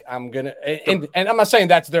 Like I'm going to and I'm not saying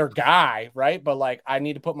that's their guy, right? But like I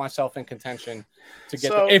need to put myself in contention to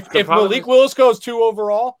get if Malik Willis goes 2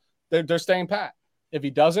 overall, they're staying pat. If he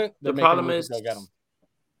doesn't, they're making a move to go get him.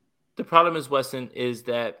 The problem is, Weston, is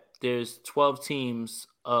that there's 12 teams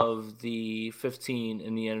of the 15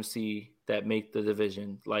 in the NFC that make the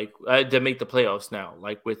division, like that make the playoffs now,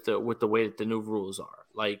 like with the way that the new rules are,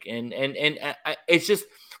 like and it's just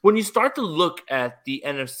when you start to look at the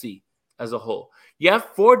NFC as a whole, you have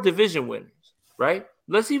 4 division winners, right?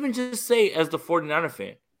 Let's even just say, as the 49er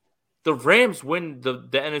fan, the Rams win the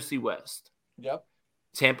NFC West. Yep.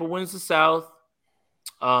 Tampa wins the South.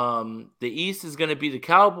 The East is going to be the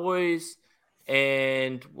Cowboys.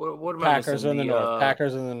 And what am I missing? Packers in the North.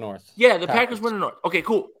 Packers in the North. Yeah, the Packers win the North. Okay,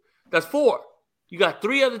 cool. That's 4. You got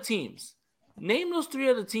 3 other teams. Name those 3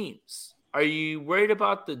 other teams. Are you worried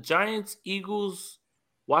about the Giants, Eagles,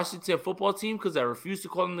 Washington football team because I refuse to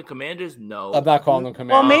call them the Commanders? No. I'm not calling them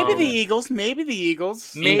Commanders. Well, maybe the Eagles. Maybe the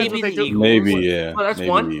Eagles. Maybe, yeah. Well, that's maybe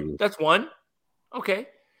one. That's one. Okay.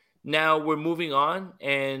 Now we're moving on,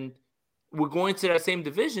 and we're going to that same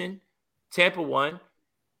division. Tampa won.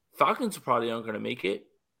 Falcons probably aren't going to make it.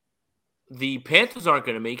 The Panthers aren't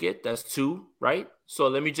going to make it. That's 2, right? So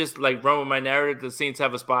let me just run with my narrative. The Saints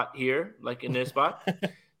have a spot here, like in their spot.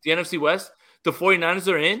 The NFC West, the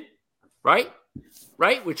 49ers are in, right?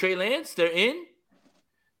 Right? With Trey Lance, they're in.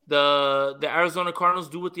 The Arizona Cardinals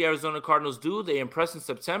do what the Arizona Cardinals do. They impress in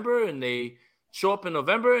September, and they show up in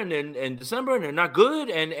November and then in December, and they're not good.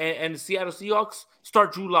 And the Seattle Seahawks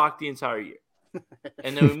start Drew Lock the entire year.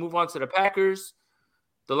 And then we move on to the Packers.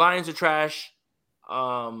 The Lions are trash.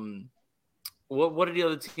 What are the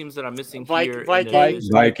other teams that I'm missing here?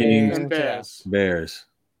 Vikings, and Bears.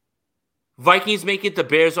 Vikings make it. The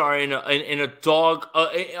Bears are in a dog.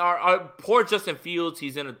 Our poor Justin Fields,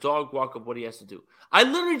 he's in a dog walk of what he has to do. I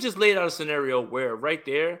literally just laid out a scenario where right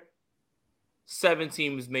there, 7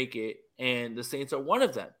 teams make it, and the Saints are one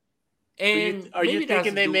of them. And are you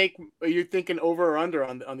thinking they make? Are you thinking over or under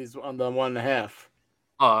on the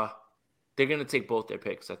 1.5? They're gonna take both their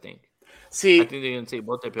picks. I think. See, I think they're gonna take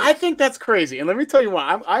both their picks. I think that's crazy, and let me tell you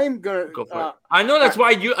why. I am gonna go for it. I know that's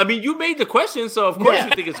why you. I mean, you made the question, so of course you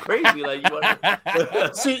think it's crazy. Like you want.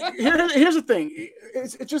 See, here's the thing.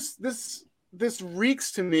 It's just this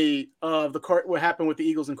reeks to me of what happened with the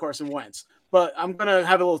Eagles and Carson Wentz. But I'm gonna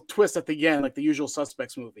have a little twist at the end, like the Usual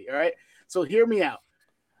Suspects movie. All right. So hear me out,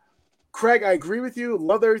 Craig. I agree with you.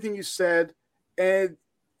 Love everything you said, and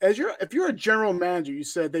if you're a general manager, you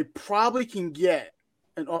said they probably can get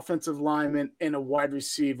an offensive lineman and a wide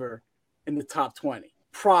receiver in the top 20.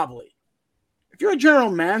 Probably. If you're a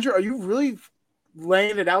general manager, are you really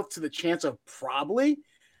laying it out to the chance of probably?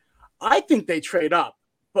 I think they trade up.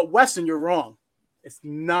 But Weston, you're wrong. It's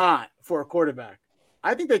not for a quarterback.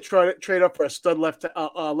 I think they trade up for a stud left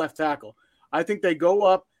tackle. I think they go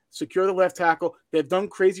up, secure the left tackle. They've done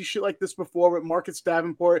crazy shit like this before with Marcus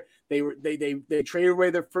Davenport. They traded away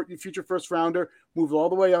their future first rounder, moved all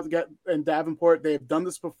the way up to get in Davenport. They have done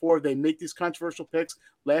this before. They make these controversial picks.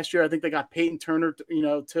 Last year, I think they got Peyton Turner,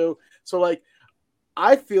 too. So, like,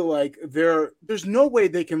 I feel like there's no way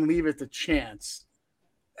they can leave it to chance.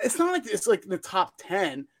 It's not like it's like in the top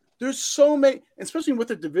 10. There's so many, especially with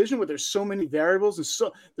the division where there's so many variables,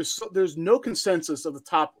 and there's no consensus of the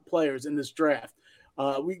top players in this draft.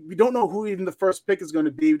 We don't know who even the first pick is going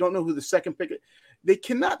to be. We don't know who the second pick is. They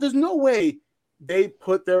cannot. There's no way they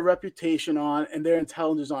put their reputation on and their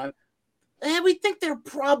intelligence on. And we think they'll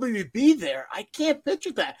probably be there. I can't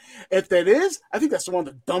picture that. If that is, I think that's one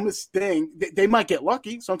of the dumbest things. They might get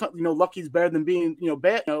lucky. Sometimes, lucky is better than being,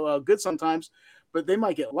 bad, good sometimes. But they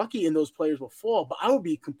might get lucky and those players will fall. But I would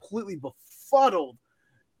be completely befuddled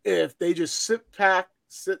if they just sit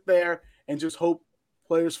there, and just hope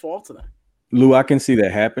players fall to them. Lou, I can see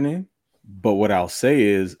that happening. But what I'll say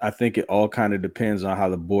is I think it all kind of depends on how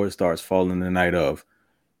the board starts falling the night of.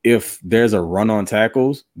 If there's a run on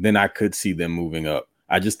tackles, then I could see them moving up.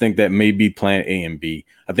 I just think that may be plan A and B.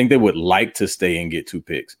 I think they would like to stay and get 2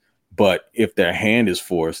 picks. But if their hand is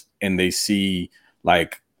forced and they see,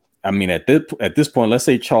 like, at this point, let's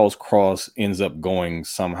say Charles Cross ends up going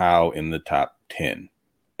somehow in the top 10.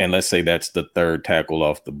 And let's say that's the third tackle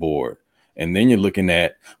off the board. And then you're looking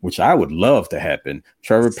at, which I would love to happen,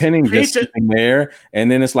 Trevor Penning just sitting there. And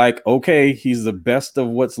then it's like, okay, he's the best of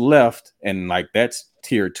what's left. And like, that's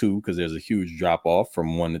tier 2 because there's a huge drop off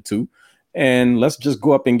from 1 to 2. And let's just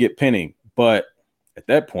go up and get Penning. But at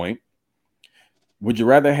that point, would you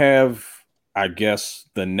rather have, I guess,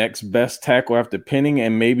 the next best tackle after Penning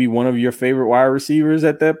and maybe one of your favorite wide receivers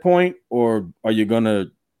at that point? Or are you going to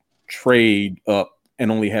trade up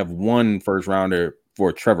and only have 1 first rounder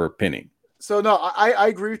for Trevor Penning? So no, I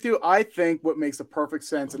agree with you. I think what makes the perfect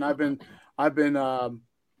sense, and I've been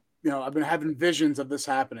having visions of this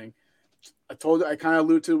happening. I kind of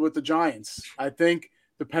alluded to with the Giants. I think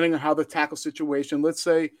depending on how the tackle situation, let's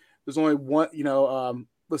say there's only one,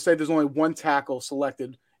 let's say there's only 1 tackle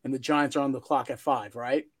selected and the Giants are on the clock at 5,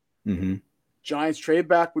 right? Mm-hmm. Giants trade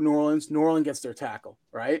back with New Orleans. New Orleans gets their tackle,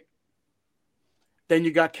 right? Then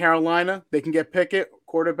you got Carolina. They can get Pickett,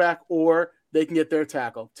 quarterback, or they can get their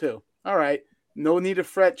tackle too. All right. No need to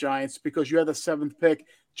fret, Giants, because you have the 7th pick.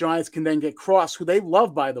 Giants can then get Cross, who they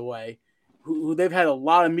love, by the way, who they've had a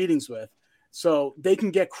lot of meetings with. So they can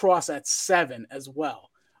get Cross at 7 as well.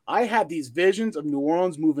 I had these visions of New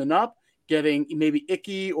Orleans moving up, getting maybe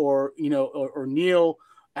Icky or Neal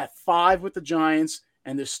at 5 with the Giants,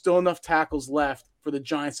 and there's still enough tackles left for the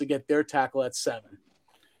Giants to get their tackle at 7.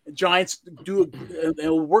 The Giants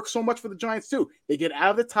it'll work so much for the Giants too. They get out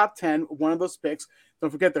of the top 10, one of those picks. Don't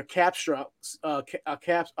forget their cap strap.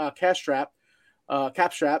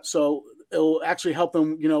 So it'll actually help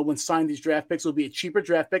them, when signing these draft picks. It'll be a cheaper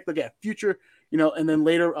draft pick. They'll get future, and then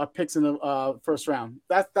later picks in the first round.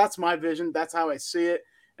 That's my vision. That's how I see it.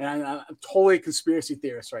 And I'm totally a conspiracy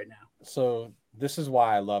theorist right now. So this is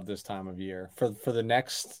why I love this time of year. For the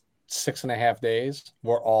next 6.5 days,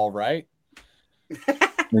 we're all right.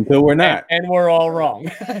 Until we're not. And we're all wrong.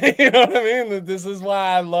 You know what I mean? This is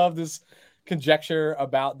why I love this conjecture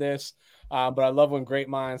about this. But I love when great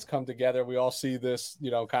minds come together. We all see this,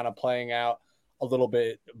 kind of playing out a little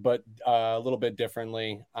bit, but a little bit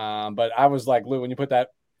differently. But I was like, Lou, when you put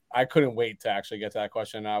that, I couldn't wait to actually get to that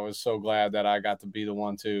question. I was so glad that I got to be the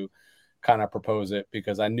one to kind of propose it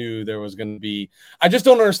because I knew there was going to be, I just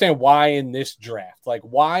don't understand why in this draft,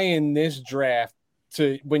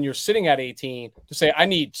 to when you're sitting at 18 to say I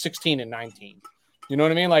need 16 and 19. You know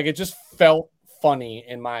what I mean? Like it just felt funny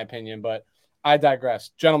in my opinion, but I digress.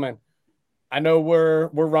 Gentlemen, I know we're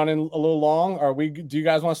running a little long. Do you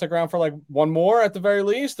guys want to stick around for like one more at the very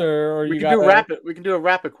least or we can do a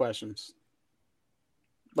rapid questions.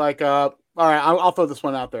 Like all right, I'll throw this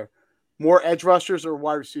one out there. More edge rushers or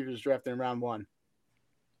wide receivers drafted in round 1?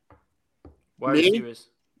 Wide receivers.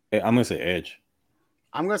 Hey, I'm going to say edge.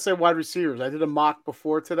 I'm going to say wide receivers. I did a mock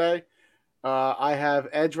before today. I have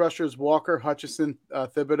edge rushers, Walker, Hutchinson,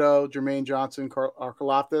 Thibodeau, Jermaine Johnson,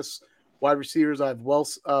 Karlaftis. Wide receivers, I have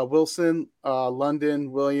Wilson,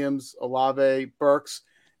 London, Williams, Olave, Burks.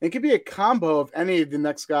 It could be a combo of any of the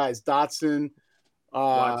next guys, Dotson,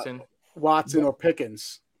 Watson or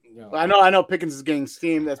Pickens. I know Pickens is getting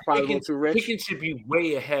steam. That's probably a little too rich. Pickens should be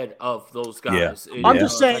way ahead of those guys. Yeah. I'm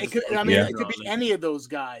just saying. It could be any of those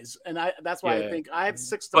guys, and that's why I think I have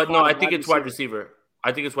 6 to 5. But no, I think it's wide receiver.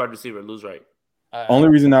 I think it's wide receiver. Lou's right. Only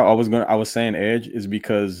reason I was saying edge is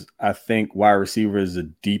because I think wide receiver is a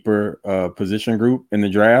deeper position group in the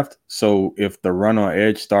draft. So if the run on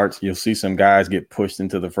edge starts, you'll see some guys get pushed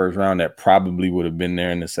into the first round that probably would have been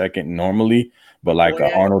there in the second normally. But like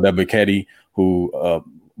Arnold Ebiketie, who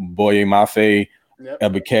Boye Mafe,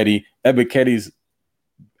 Ebiketie's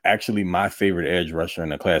actually my favorite edge rusher in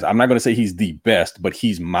the class. I'm not going to say he's the best, but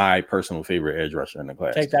he's my personal favorite edge rusher in the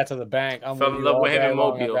class. Take that to the bank. I'm fell in love with him in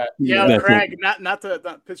Mobile. Yeah, Craig, not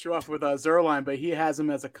to piss you off with Zerline, but he has him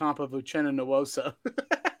as a comp of Uchenna Nwosu.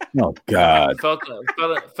 Oh God!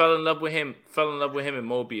 Fell in love with him. Fell in love with him in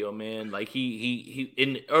Mobile, man. Like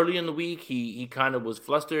he early in the week, he kind of was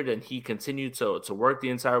flustered, and he continued to work the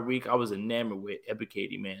entire week. I was enamored with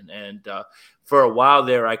Ebiketie, man, and for a while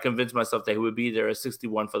there, I convinced myself that he would be there at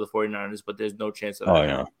 61 for the 49ers, but there's no chance of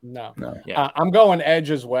that. No. Yeah. I'm going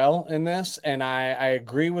edge as well in this, and I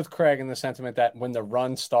agree with Craig in the sentiment that when the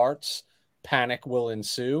run starts, panic will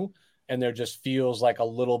ensue. And there just feels like a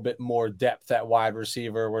little bit more depth at wide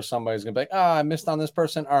receiver where somebody's going to be like, I missed on this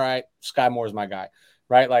person. All right, Sky Moore's my guy,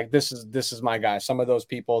 right? Like this is my guy. Some of those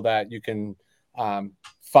people that you can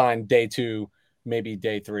find day 2, maybe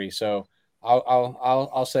day 3. So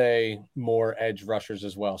I'll say more edge rushers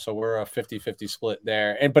as well. So we're a 50-50 split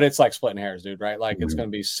there. But it's like splitting hairs, dude, right? Like it's going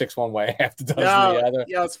to be 6 one way, half the dozen the other.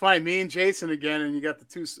 Yeah, it's fine. Me and Jason again, and you got the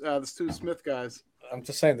two Smith guys. I'm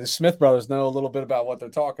just saying the Smith brothers know a little bit about what they're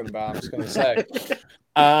talking about. I'm just going to say.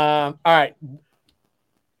 All right.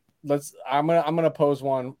 I'm going to pose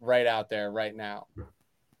one right out there right now.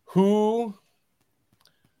 Who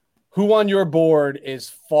on your board is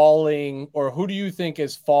falling, or who do you think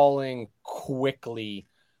is falling quickly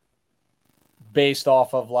based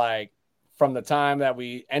off of like from the time that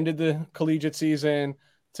we ended the collegiate season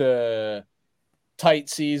to tight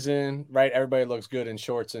season, right? Everybody looks good in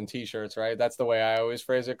shorts and t-shirts, right? That's the way I always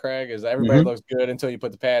phrase it, Craig, is everybody looks good until you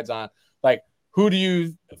put the pads on. Like, who do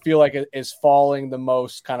you feel like is falling the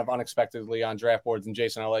most kind of unexpectedly on draft boards? And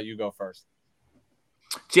Jason, I'll let you go first.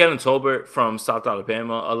 Jalen Tolbert from South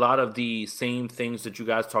Alabama. A lot of the same things that you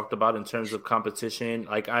guys talked about in terms of competition.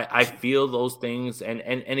 Like I feel those things. And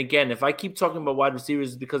again, if I keep talking about wide receivers,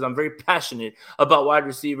 it's because I'm very passionate about wide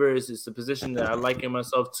receivers. It's a position that I liken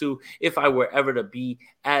myself to. If I were ever to be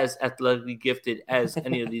as athletically gifted as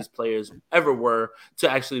any of these players ever were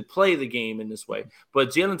to actually play the game in this way. But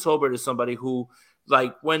Jalen Tolbert is somebody who,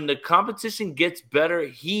 like, when the competition gets better,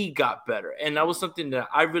 he got better. And that was something that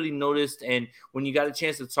I really noticed. And when you got a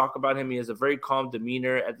chance to talk about him, he has a very calm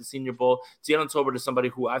demeanor at the Senior Bowl. Jalen Tolbert is somebody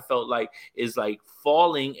who I felt like is, like,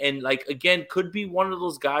 falling and, like, again, could be one of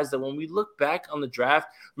those guys that when we look back on the draft,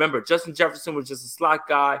 remember, Justin Jefferson was just a slot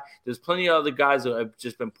guy. There's plenty of other guys that have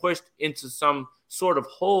just been pushed into some sort of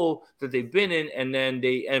hole that they've been in, and then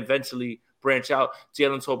they eventually branch out.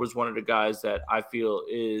 Jalen Tolbert is one of the guys that I feel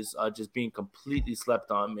is just being completely slept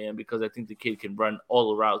on, man, because I think the kid can run all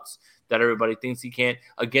the routes that everybody thinks he can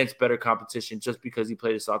against better competition just because he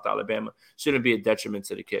played at South Alabama. Shouldn't be a detriment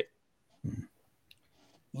to the kid.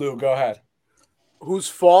 Lou, go ahead. Who's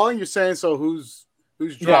falling? You're saying so? Who's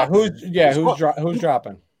dropping? Who's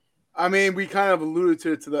dropping? I mean, we kind of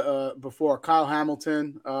alluded to the before. Kyle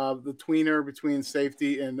Hamilton, the tweener between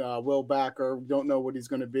safety and Will Backer. We don't know what he's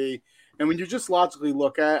going to be. And when you just logically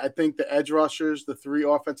look at it, I think the edge rushers, the 3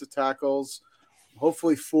 offensive tackles,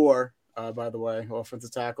 hopefully 4, by the way,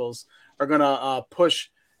 offensive tackles, are going to push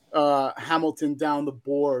Hamilton down the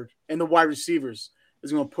board. And the wide receivers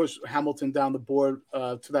is going to push Hamilton down the board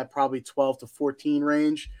to that probably 12 to 14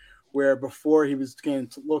 range, where before he was getting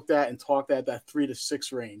looked at and talked at that 3 to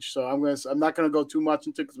 6 range. So I'm not going to go too much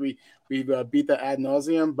into it because we beat that ad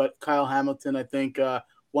nauseum. But Kyle Hamilton, I think,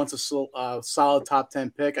 wants a solid top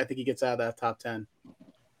 10 pick. I think he gets out of that top 10.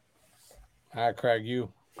 All right, Craig, you.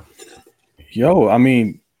 Yo, I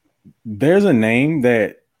mean, there's a name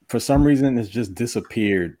that for some reason has just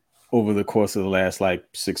disappeared over the course of the last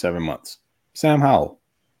 6-7 months. Sam Howell.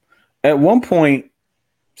 At one point,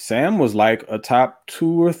 Sam was like a top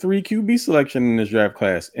 2 or 3 QB selection in this draft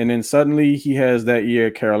class. And then suddenly he has that year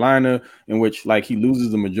at Carolina in which he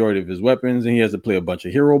loses the majority of his weapons and he has to play a bunch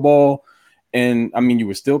of hero ball. And I mean, you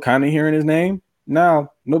were still kind of hearing his name.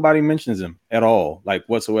 Now nobody mentions him at all,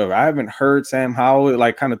 whatsoever. I haven't heard Sam Howell.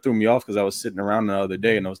 It kind of threw me off because I was sitting around the other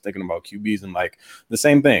day and I was thinking about QBs and the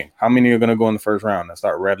same thing. How many are going to go in the first round? I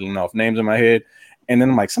start rattling off names in my head. And then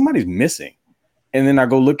I'm like, somebody's missing. And then I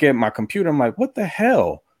go look at my computer. I'm like, what the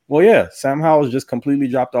hell? Well, yeah, Sam Howell has just completely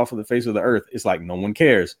dropped off of the face of the earth. It's like no one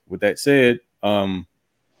cares. With that said,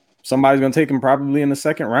 somebody's going to take him probably in the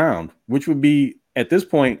second round, which would be at this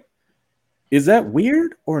point. Is that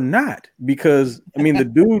weird or not? Because I mean, the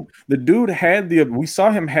dude had we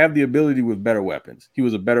saw him have the ability with better weapons. He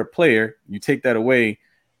was a better player. You take that away,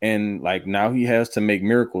 and like now he has to make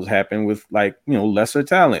miracles happen with like, you know, lesser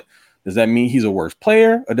talent. Does that mean he's a worse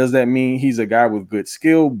player, or does that mean he's a guy with good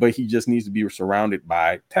skill, but he just needs to be surrounded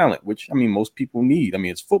by talent, which I mean, most people need. I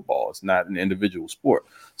mean, it's football. It's not an individual sport.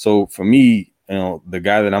 So for me, you know, the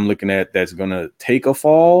guy that I'm looking at that's going to take a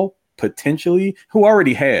fall potentially, who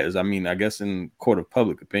already has, I mean, I guess in court of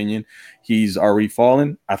public opinion, he's already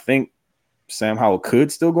fallen. I think Sam Howell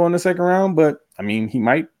could still go in the second round, but I mean, he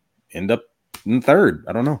might end up in third.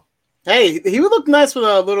 I don't know. Hey, he would look nice with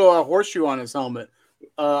a little horseshoe on his helmet.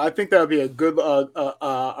 I think that would be a good,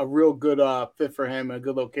 a real good fit for him. A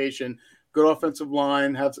good location, good offensive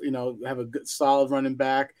line. Have a good solid running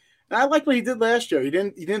back. And I like what he did last year. He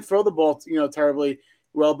didn't throw the ball, terribly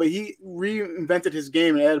well, but he reinvented his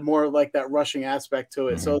game and added more like that rushing aspect to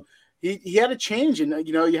it. Mm-hmm. So he had a change, and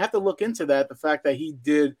you have to look into that. The fact that he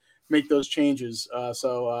did make those changes.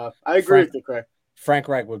 So I agree with you, Craig. Frank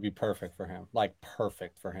Reich would be perfect for him. Like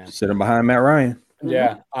perfect for him. Sitting behind Matt Ryan.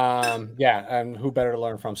 Yeah. And who better to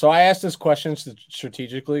learn from? So I asked this question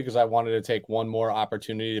strategically because I wanted to take one more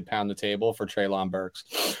opportunity to pound the table for Treylon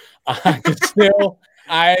Burks. I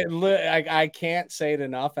can't say it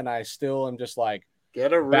enough, and I still am just like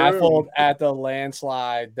baffled at the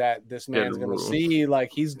landslide that this man's going to see.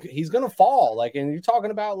 Like he's going to fall. Like, and you're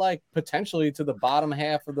talking about like potentially to the bottom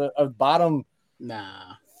half of the bottom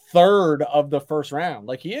third of the first round.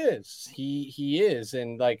 Like he is,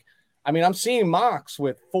 and like. I mean, I'm seeing mocks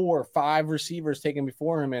with 4 or 5 receivers taken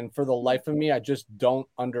before him, and for the life of me, I just don't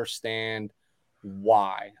understand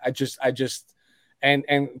why.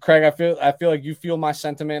 And Craig, I feel like you feel my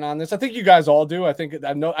sentiment on this. I think you guys all do. I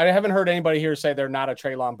haven't heard anybody here say they're not a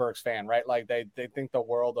Treylon Burks fan, right? Like they think the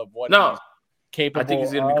world of what he's capable. I think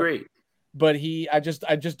he's gonna be great. But I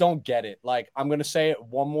just don't get it. Like I'm gonna say it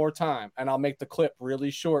one more time, and I'll make the clip really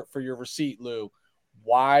short for your receipt, Lou.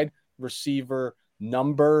 Wide receiver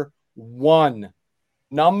number 1,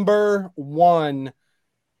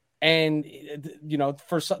 and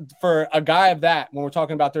for a guy of that, when we're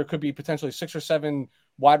talking about there could be potentially 6 or 7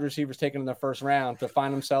 wide receivers taken in the first round, to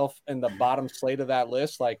find himself in the bottom slate of that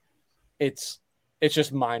list, like it's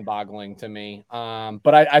just mind-boggling to me.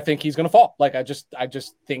 But I think he's going to fall. Like I just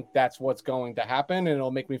think that's what's going to happen, and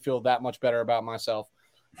it'll make me feel that much better about myself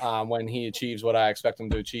when he achieves what I expect him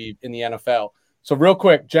to achieve in the NFL. So real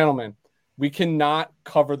quick, gentlemen. We cannot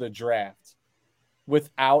cover the draft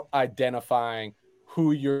without identifying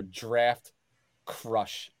who your draft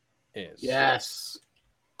crush is. Yes.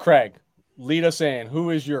 Craig, lead us in. Who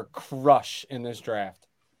is your crush in this draft?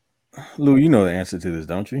 Lou, you know the answer to this,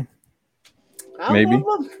 don't you? Maybe.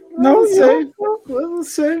 We'll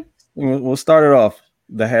say. We'll start it off.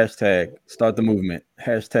 The hashtag. Start the movement.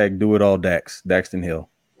 Hashtag do it all Dax. Daxton Hill.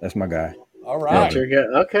 That's my guy. All right.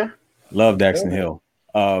 Okay. Love Daxton Hill.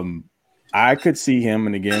 I could see him,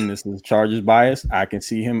 and again, this is Chargers bias. I can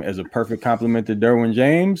see him as a perfect complement to Derwin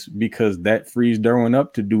James, because that frees Derwin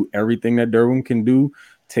up to do everything that Derwin can do,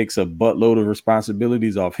 takes a buttload of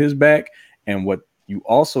responsibilities off his back. And what you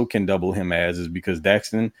also can double him as is because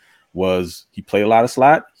Daxton he played a lot of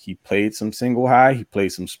slot. He played some single high. He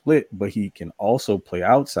played some split, but he can also play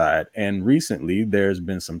outside. And recently there's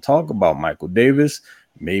been some talk about Michael Davis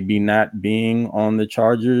maybe not being on the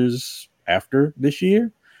Chargers after this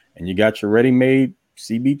year. And you got your ready-made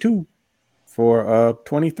CB2 for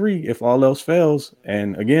 23 if all else fails.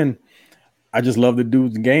 And again, I just love the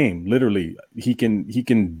dude's game. Literally, he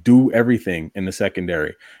can do everything in the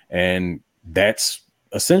secondary. And that's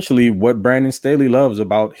essentially what Brandon Staley loves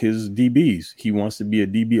about his DBs. He wants to be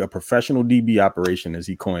a professional DB operation, as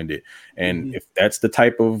he coined it. And if that's the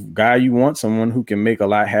type of guy you want, someone who can make a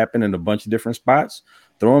lot happen in a bunch of different spots,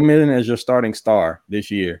 throw him in as your starting star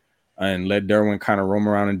this year. And let Derwin kind of roam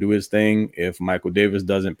around and do his thing. If Michael Davis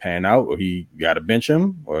doesn't pan out, or he got to bench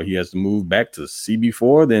him, or he has to move back to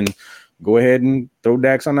CB4, then go ahead and throw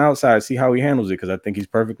Dax on the outside, see how he handles it, because I think he's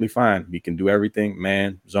perfectly fine. He can do everything,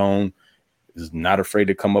 man, zone, is not afraid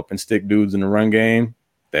to come up and stick dudes in the run game.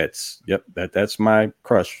 That's my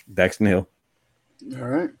crush, Daxton Hill. All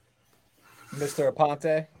right. Mr.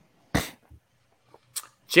 Aponte.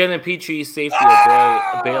 Jalen Petrie, safety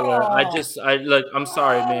of Baylor. I'm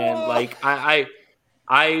sorry, man. Like I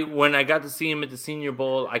When I got to see him at the Senior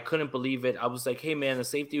Bowl, I couldn't believe it. I was like, hey, man, a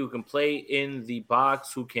safety who can play in the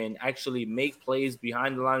box, who can actually make plays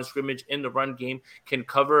behind the line of scrimmage in the run game, can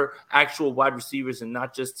cover actual wide receivers and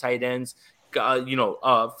not just tight ends.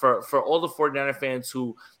 For all the 49er fans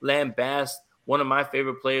who lambast one of my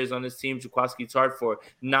favorite players on this team, Jaquiski Tartt, for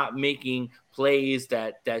not making plays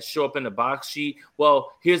that show up in the box sheet.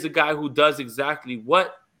 Well, here's a guy who does exactly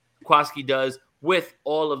what Jaquiski does with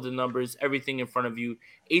all of the numbers, everything in front of you.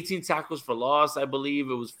 18 tackles for loss, I believe.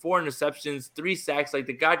 It was 4 interceptions, 3 sacks. Like,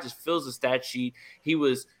 the guy just fills the stat sheet. He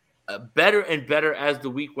was better and better as the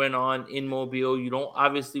week went on in Mobile. You don't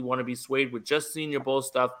obviously want to be swayed with just Senior Bowl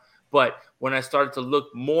stuff. But when I started to look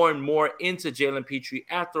more and more into Jalen Pitre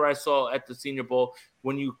after I saw at the Senior Bowl,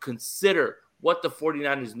 when you consider what the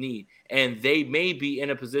 49ers need, and they may be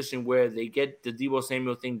in a position where they get the Deebo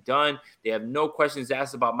Samuel thing done, they have no questions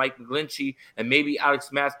asked about Mike McGlinchey, and maybe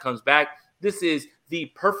Alex Mack comes back. This is the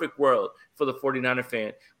perfect world for the 49er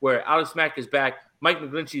fan, where Alex Mack is back, Mike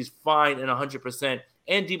McGlinchey is fine and 100%,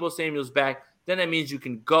 and Deebo Samuel's back. Then that means you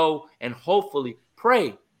can go and hopefully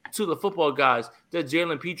pray to the football guys that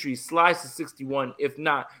Jalen Pitre slides to 61. If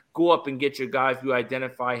not, go up and get your guy if you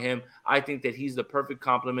identify him. I think that he's the perfect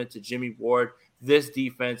complement to Jimmy Ward. This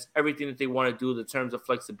defense, everything that they want to do, the terms of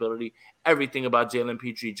flexibility, everything about Jalen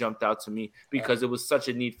Pitre jumped out to me because it was such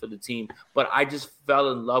a need for the team. But I just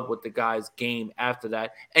fell in love with the guy's game after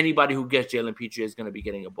that. Anybody who gets Jalen Pitre is going to be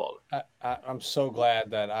getting a baller. I'm so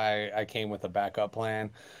glad that I came with a backup plan.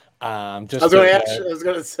 I was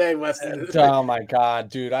going to say, Weston. Oh my God,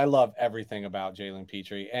 dude, I love everything about Jalen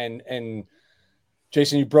Pitre. And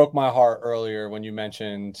Jason, you broke my heart earlier when you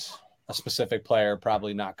mentioned a specific player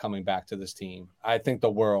probably not coming back to this team. I think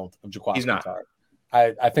the world of Jaquiski Tartt.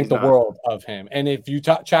 I think the world of him. And if you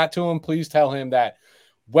chat to him, please tell him that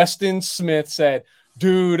Weston Smith said,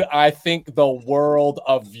 dude, I think the world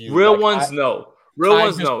of you. Real ones know. Real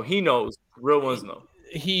ones know. He knows. Real ones know.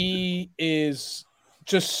 He is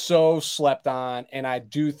just so slept on, and I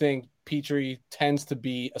do think Pitre tends to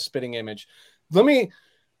be a spitting image.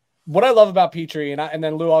 What I love about Pitre, and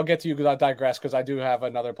then Lou, I'll get to you because I digress because I do have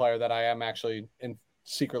another player that I am actually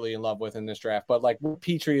secretly in love with in this draft. But like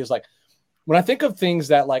Pitre is like, when I think of things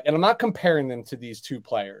that like, and I'm not comparing them to these two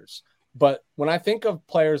players, but when I think of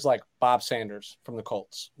players like Bob Sanders from the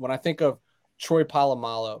Colts, when I think of Troy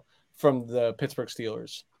Polamalu from the Pittsburgh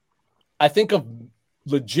Steelers, I think of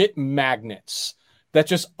legit magnets that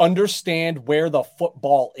just understand where the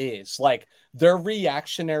football is. Like, their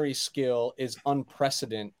reactionary skill is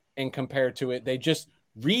unprecedented, and compared to it, they just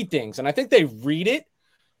read things. And I think they read it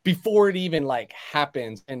before it even like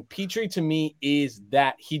happens. And Pitre to me is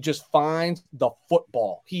that he just finds the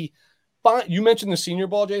football. You mentioned the Senior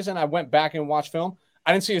Bowl, Jason. I went back and watched film.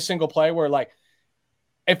 I didn't see a single play where like,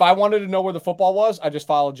 if I wanted to know where the football was, I just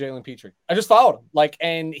followed Jalen Pitre. I just followed him. Like,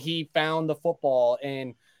 and he found the football.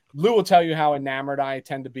 And Lou will tell you how enamored I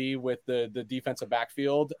tend to be with the defensive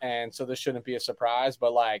backfield. And so this shouldn't be a surprise,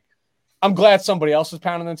 but like, I'm glad somebody else is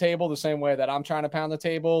pounding the table the same way that I'm trying to pound the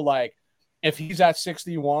table. Like, if he's at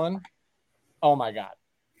 61, oh my God.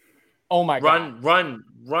 Oh my God. Run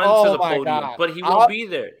to the podium. God. But he won't be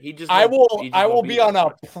there. I will be on a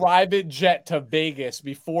private jet to Vegas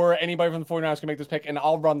before anybody from the 49ers can make this pick, and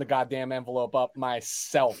I'll run the goddamn envelope up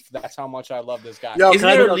myself. That's how much I love this guy. Isn't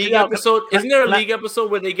there a league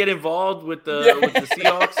episode where they get involved with the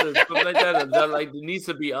Seahawks or something like that? And like, it needs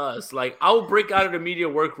to be us. Like, I'll break out of the media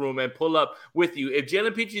workroom and pull up with you. If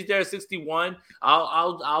Jalen Pitre's there at 61,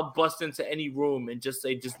 I'll bust into any room and just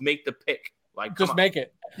say, just make the pick. Like, just make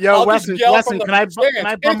it. Yo, Weston, can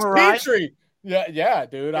I bum a ride? Yeah,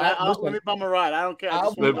 dude. Let me bum a ride. I don't care. I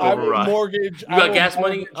will mortgage. You got gas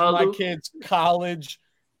money? My kids' college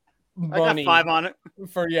money. I got 5 on it.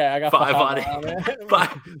 I got 5 on it.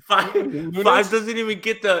 Five doesn't even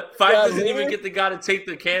get the guy to take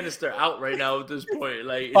the canister out right now at this point.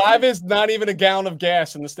 Like, 5 is not even a gallon of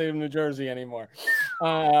gas in the state of New Jersey anymore.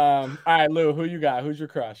 All right, Lou, who you got? Who's your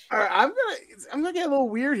crush? All right, I'm gonna get a little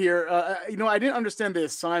weird here. I didn't understand the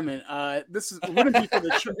assignment. This wouldn't be for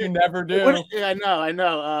the. You never do. I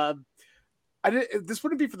know. This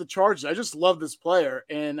wouldn't be for the Chargers. I just love this player,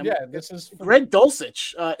 and this is Greg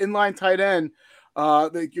Dulcich, inline tight end,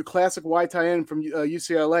 your classic wide tight end from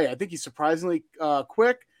UCLA. I think he's surprisingly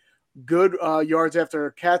quick, good yards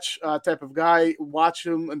after catch type of guy. Watch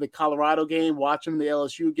him in the Colorado game. Watch him in the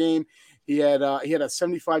LSU game. He had a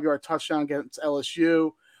 75-yard touchdown against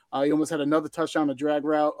LSU. He almost had another touchdown, a drag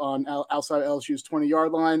route on outside LSU's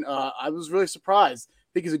 20-yard line. I was really surprised.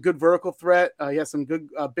 I think he's a good vertical threat. He has some good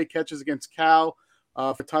big catches against Cal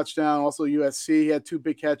for touchdown. Also USC, he had 2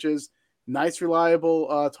 big catches. Nice,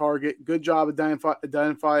 reliable target. Good job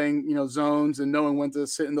identifying, zones and knowing when to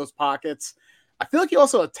sit in those pockets. I feel like he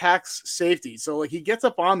also attacks safety. So, like, he gets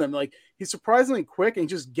up on them. Like, he's surprisingly quick and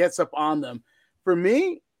just gets up on them. For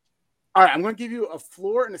me, all right, I'm going to give you a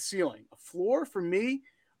floor and a ceiling. A floor for me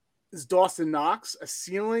is Dawson Knox. A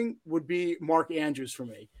ceiling would be Mark Andrews for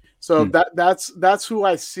me. So that's who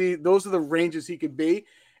I see. Those are the ranges he could be.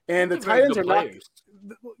 And the tight ends are not.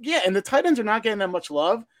 Yeah, and the tight ends are not getting that much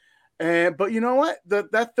love. But you know what?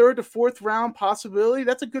 That 3rd to 4th round possibility,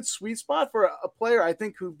 that's a good sweet spot for a player I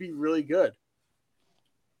think who'd be really good.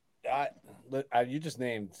 You just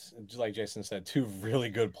named, just like Jason said, 2 really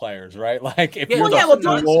good players, right? Like, if Dawson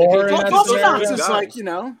Knox is like,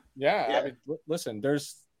 Yeah, I mean, listen,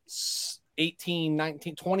 there's 18,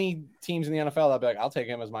 19, 20 teams in the NFL that'll be like, I'll take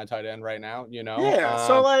him as my tight end right now, Yeah,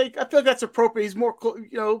 so, like, I feel like that's appropriate. He's more,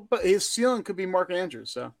 but his ceiling could be Mark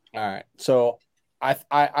Andrews, so. All right, so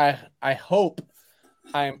I hope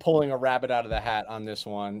I am pulling a rabbit out of the hat on this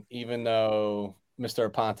one, even though Mr.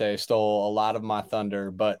 Aponte stole a lot of my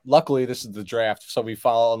thunder. But luckily, this is the draft, so we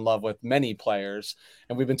fall in love with many players.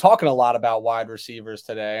 And we've been talking a lot about wide receivers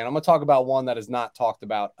today, and I'm going to talk about one that is not talked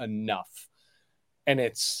about enough, and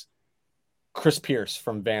it's Chris Pierce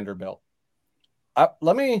from Vanderbilt. I'm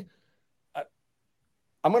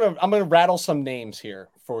gonna rattle some names here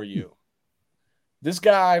for you. This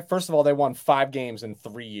guy, first of all, they won 5 games in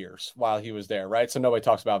 3 years while he was there, right? So nobody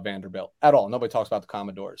talks about Vanderbilt at all. Nobody talks about the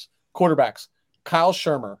Commodores. Quarterbacks: Kyle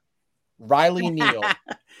Shermer, Riley Neal,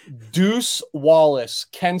 Deuce Wallace,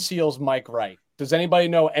 Ken Seals, Mike Wright. Does anybody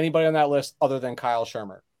know anybody on that list other than Kyle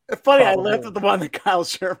Shermer? It's funny, probably. I left at the one that Kyle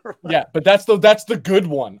Shermer. Yeah, but that's the good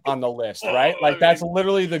one on the list, right? Like, that's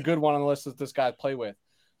literally the good one on the list that this guy play with.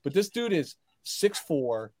 But this dude is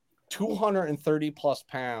 6'4", 230 plus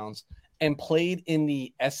pounds, and played in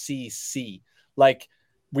the SEC. Like,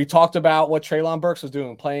 we talked about what Treylon Burks was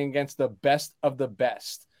doing, playing against the best of the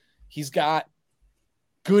best. He's got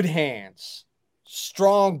good hands,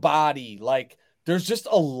 strong body. Like, there's just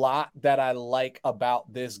a lot that I like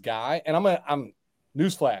about this guy. And I'm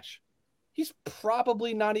newsflash, he's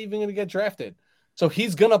probably not even going to get drafted. So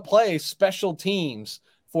he's going to play special teams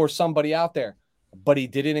for somebody out there. But he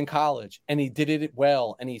did it in college, and he did it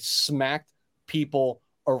well, and he smacked people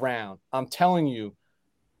around. I'm telling you,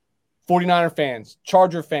 49er fans,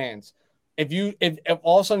 Charger fans, if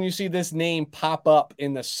all of a sudden you see this name pop up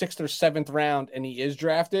in the 6th or 7th round and he is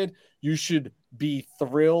drafted, you should be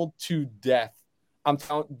thrilled to death. I'm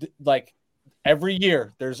telling, like, every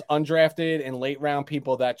year there's undrafted and late round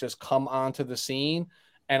people that just come onto the scene,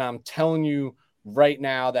 and I'm telling you right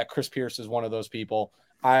now that Chris Pierce is one of those people.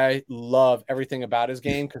 I love everything about his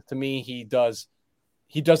game, because to me he does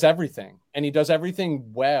everything, and he does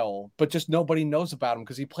everything well, but just nobody knows about him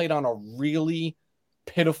because he played on a really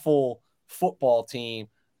pitiful football team,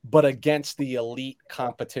 but against the elite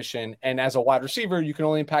competition. And as a wide receiver, you can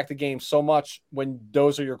only impact the game so much when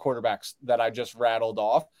those are your quarterbacks that I just rattled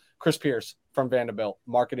off. Chris Pierce from Vanderbilt,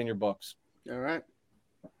 mark it in your books. All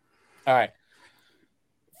right.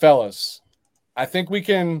 Fellas, I think we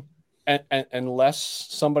can, unless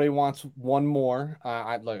somebody wants one more,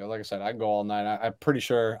 like I said, I can go all night. I'm pretty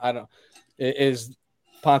sure is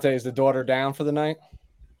the daughter down for the night?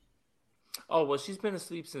 Oh, well, she's been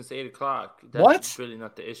asleep since 8 o'clock. That's really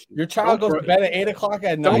not the issue. Your child goes to bed at 8 o'clock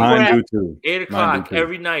at night? Mine do too. 8 o'clock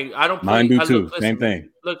every night. I don't play. Mine do too. Same thing.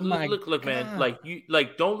 Look, man.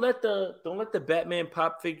 Like, don't let the Batman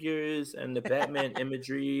pop figures and the Batman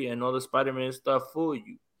imagery and all the Spider-Man stuff fool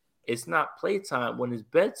you. It's not playtime when it's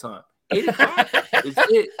bedtime. 8 o'clock is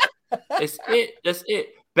it. It's it. That's it.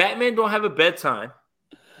 Batman don't have a bedtime,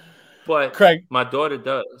 but Craig, my daughter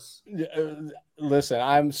does. Listen,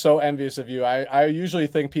 I'm so envious of you. I usually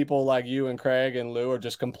think people like you and Craig and Lou are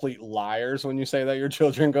just complete liars when you say that your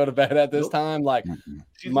children go to bed at this time. Like,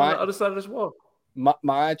 she's on the other side of this wall.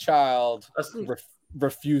 My child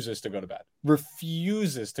refuses to go to bed.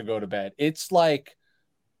 Refuses to go to bed. It's like,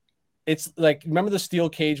 remember the steel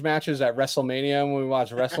cage matches at WrestleMania when we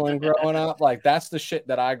watched wrestling growing up? Like, that's the shit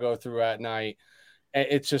that I go through at night.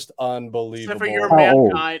 It's just unbelievable. Except for your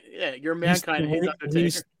mankind. Yeah, your mankind.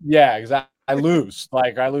 Yeah, exactly. I lose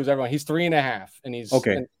everyone. He's 3.5, and he's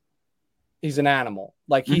okay. He's an animal.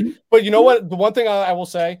 Like but you know what? The one thing I will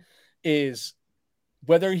say is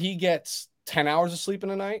whether he gets 10 hours of sleep in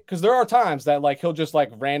a night, because there are times that, like, he'll just,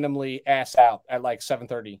 like, randomly ass out at like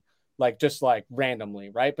 7:30, like, just like randomly,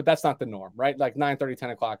 right? But that's not the norm, right? Like 9:30, 10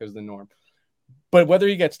 o'clock is the norm. But whether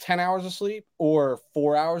he gets 10 hours of sleep or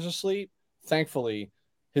 4 hours of sleep, thankfully,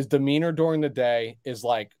 his demeanor during the day is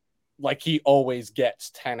like he always gets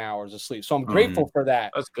 10 hours of sleep. So I'm grateful for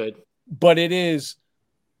that. That's good. But it is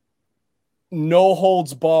no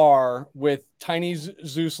holds bar with Tiny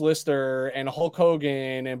Zeus Lister and Hulk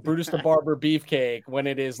Hogan and Brutus the Barber Beefcake when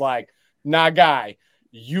it is like, nah, guy,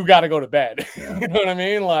 you got to go to bed. Yeah. You know what I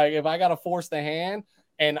mean? Like if I got to force the hand,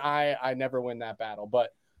 and I never win that battle.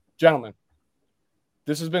 But gentlemen,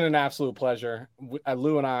 this has been an absolute pleasure.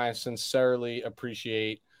 Lou and I sincerely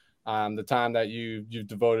appreciate the time that you've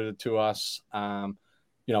devoted to us.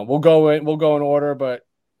 We'll go in order, but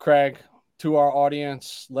Craig, to our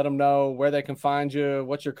audience, let them know where they can find you,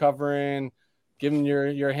 what you're covering, give them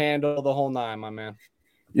your handle, the whole nine, my man.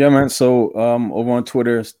 Yeah, man. So over on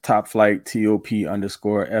Twitter, it's Top Flight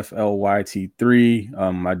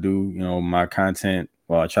TOP_FLYT3. I do, my content.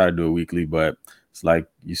 Well, I try to do it weekly, but it's like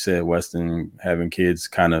you said, Weston, having kids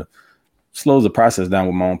kind of slows the process down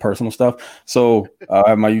with my own personal stuff. So I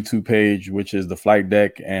have my YouTube page, which is The Flight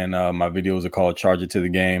Deck, and my videos are called Charge It to the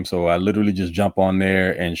Game. So I literally just jump on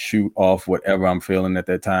there and shoot off whatever I'm feeling at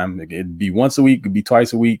that time. It'd be once a week, it could be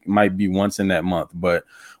twice a week, might be once in that month. But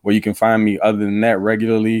where you can find me other than that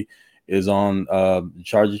regularly is on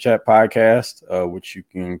Charger Chat podcast, which you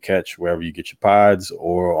can catch wherever you get your pods,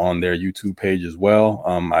 or on their YouTube page as well.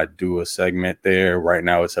 I do a segment there. Right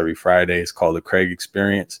now it's every Friday. It's called The Craig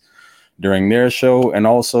Experience during their show, and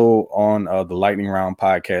also on the Lightning Round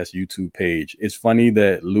podcast YouTube page. It's funny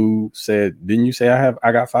that Lou said, didn't you say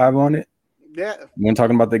I got 5 on it? Yeah. When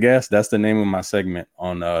talking about the guests, that's the name of my segment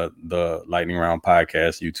on the Lightning Round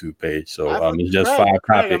podcast YouTube page. So it's just 5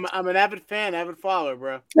 topics. I'm an avid fan, avid follower,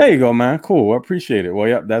 bro. There you go, man. Cool. I appreciate it. Well,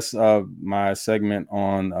 yeah, that's my segment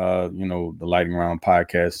on the Lightning Round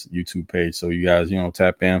podcast YouTube page. So you guys,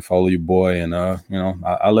 tap in, follow your boy, and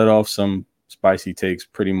I let off some spicy takes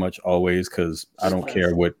pretty much always, because I don't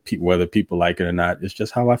care whether people like it or not. It's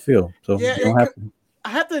just how I feel. So yeah, you don't have to. I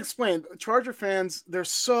have to explain. Charger fans, they're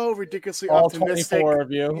so ridiculously all optimistic. 24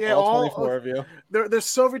 of you. Yeah, all 24 of you. They're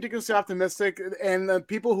so ridiculously optimistic, and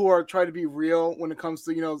people who are trying to be real when it comes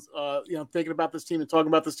to thinking about this team and talking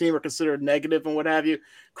about this team are considered negative and what have you.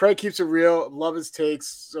 Craig keeps it real. Love his takes.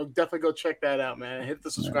 So definitely go check that out, man. Hit the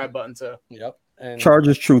subscribe button too. Yep. And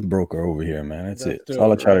Chargers truth broker over here, man. That's it. That's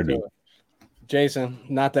all I try to do. Jason,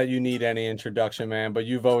 not that you need any introduction, man, but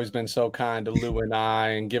you've always been so kind to Lou and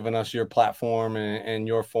I and giving us your platform and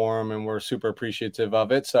your forum, and we're super appreciative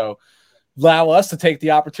of it. So allow us to take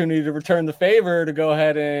the opportunity to return the favor to go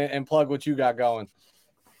ahead and plug what you got going.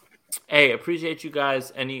 Hey, appreciate you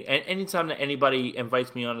guys. Anytime that anybody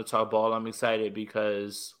invites me on to talk ball, I'm excited,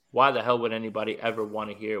 because why the hell would anybody ever want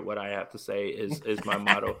to hear what I have to say is my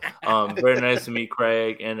motto. Very nice to meet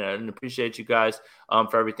Craig, and appreciate you guys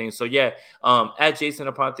for everything. So yeah, at Jason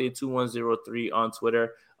Aponte 2103 on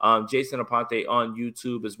Twitter. Jason Aponte on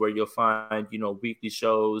YouTube is where you'll find, weekly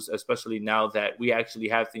shows, especially now that we actually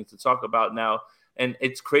have things to talk about now. And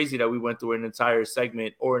it's crazy that we went through an entire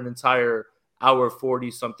segment or an entire hour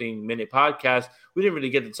 40-something minute podcast. We didn't really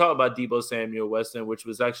get to talk about Deebo Samuel, Weston, which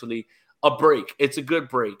was actually a break. It's a good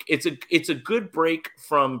break. It's a good break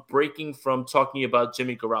from breaking from talking about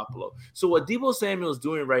Jimmy Garoppolo. So what Deebo Samuel is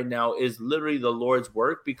doing right now is literally the Lord's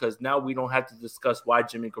work, because now we don't have to discuss why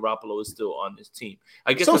Jimmy Garoppolo is still on this team.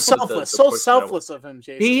 I guess so selfless, so selfless of him,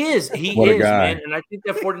 Jason. He is, man. And I think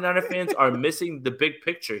that 49er fans are missing the big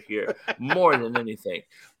picture here more than anything.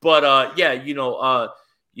 But thank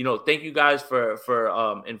you guys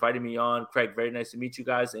for inviting me on. Craig, very nice to meet you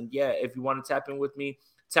guys. And yeah, if you want to tap in with me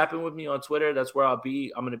on Twitter. That's where I'll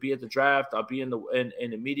be. I'm going to be at the draft. I'll be in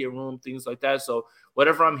the media room, things like that. So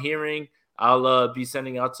whatever I'm hearing, I'll be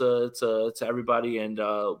sending out to everybody, and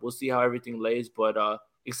we'll see how everything lays. But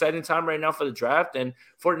exciting time right now for the draft. And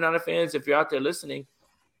 49er fans, if you're out there listening,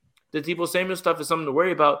 the Deebo Samuel stuff is something to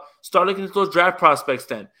worry about. Start looking at those draft prospects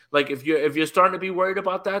then. Like if you're starting to be worried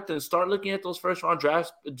about that, then start looking at those first round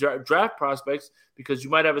draft prospects, because you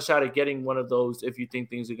might have a shot at getting one of those if you think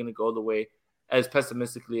things are going to go the way as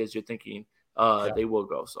pessimistically as you're thinking they will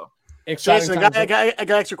go. So, Jason, I got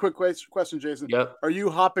to ask you a quick question, Jason. Yep. Are you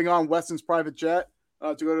hopping on Weston's private jet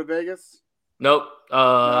to go to Vegas? Nope.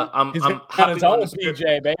 I'm hopping on the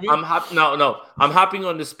PJ, baby. I'm hopping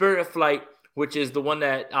on the Spirit flight, which is the one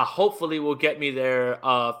that hopefully will get me there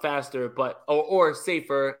faster, but or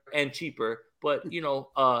safer and cheaper. But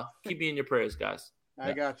keep me in your prayers, guys.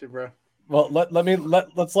 I got you, bro. Well,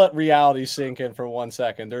 let's let reality sink in for 1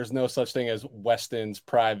 second. There's no such thing as Weston's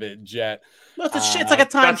private jet. No, it's like a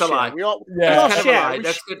time. That's a lie. We all that's share. A lie.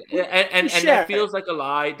 That's good. And that feels like a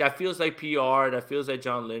lie. That feels like PR. That feels like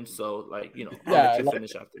John Lynch. So I'll let you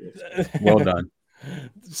finish after this. Well done.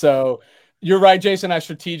 So you're right, Jason. I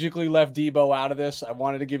strategically left Deebo out of this. I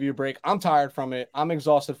wanted to give you a break. I'm tired from it. I'm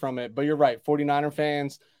exhausted from it. But you're right. 49er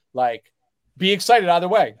fans, be excited either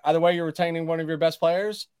way. Either way, you're retaining one of your best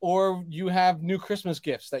players, or you have new Christmas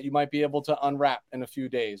gifts that you might be able to unwrap in a few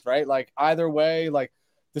days, right? Like either way, like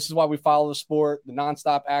this is why we follow the sport, the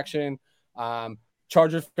nonstop action.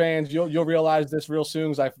 Charger fans, you'll realize this real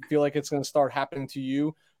soon, because I feel like it's going to start happening to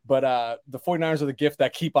you. But the 49ers are the gift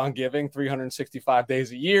that keep on giving 365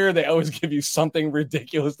 days a year. They always give you something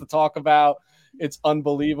ridiculous to talk about. It's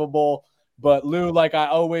unbelievable. But Lou, like I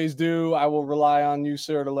always do, I will rely on you,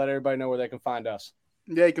 sir, to let everybody know where they can find us.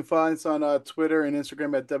 Yeah, you can find us on Twitter and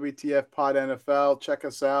Instagram at WTF Pod NFL. Check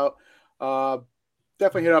us out.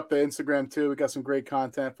 Definitely hit up the Instagram too. We got some great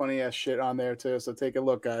content, funny ass shit on there too. So take a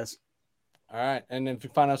look, guys. All right. And if you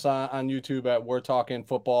find us on YouTube at We're Talking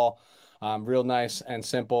Football, real nice and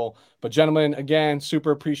simple. But gentlemen, again,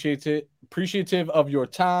 super appreciative of your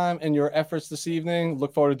time and your efforts this evening.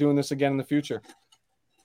 Look forward to doing this again in the future.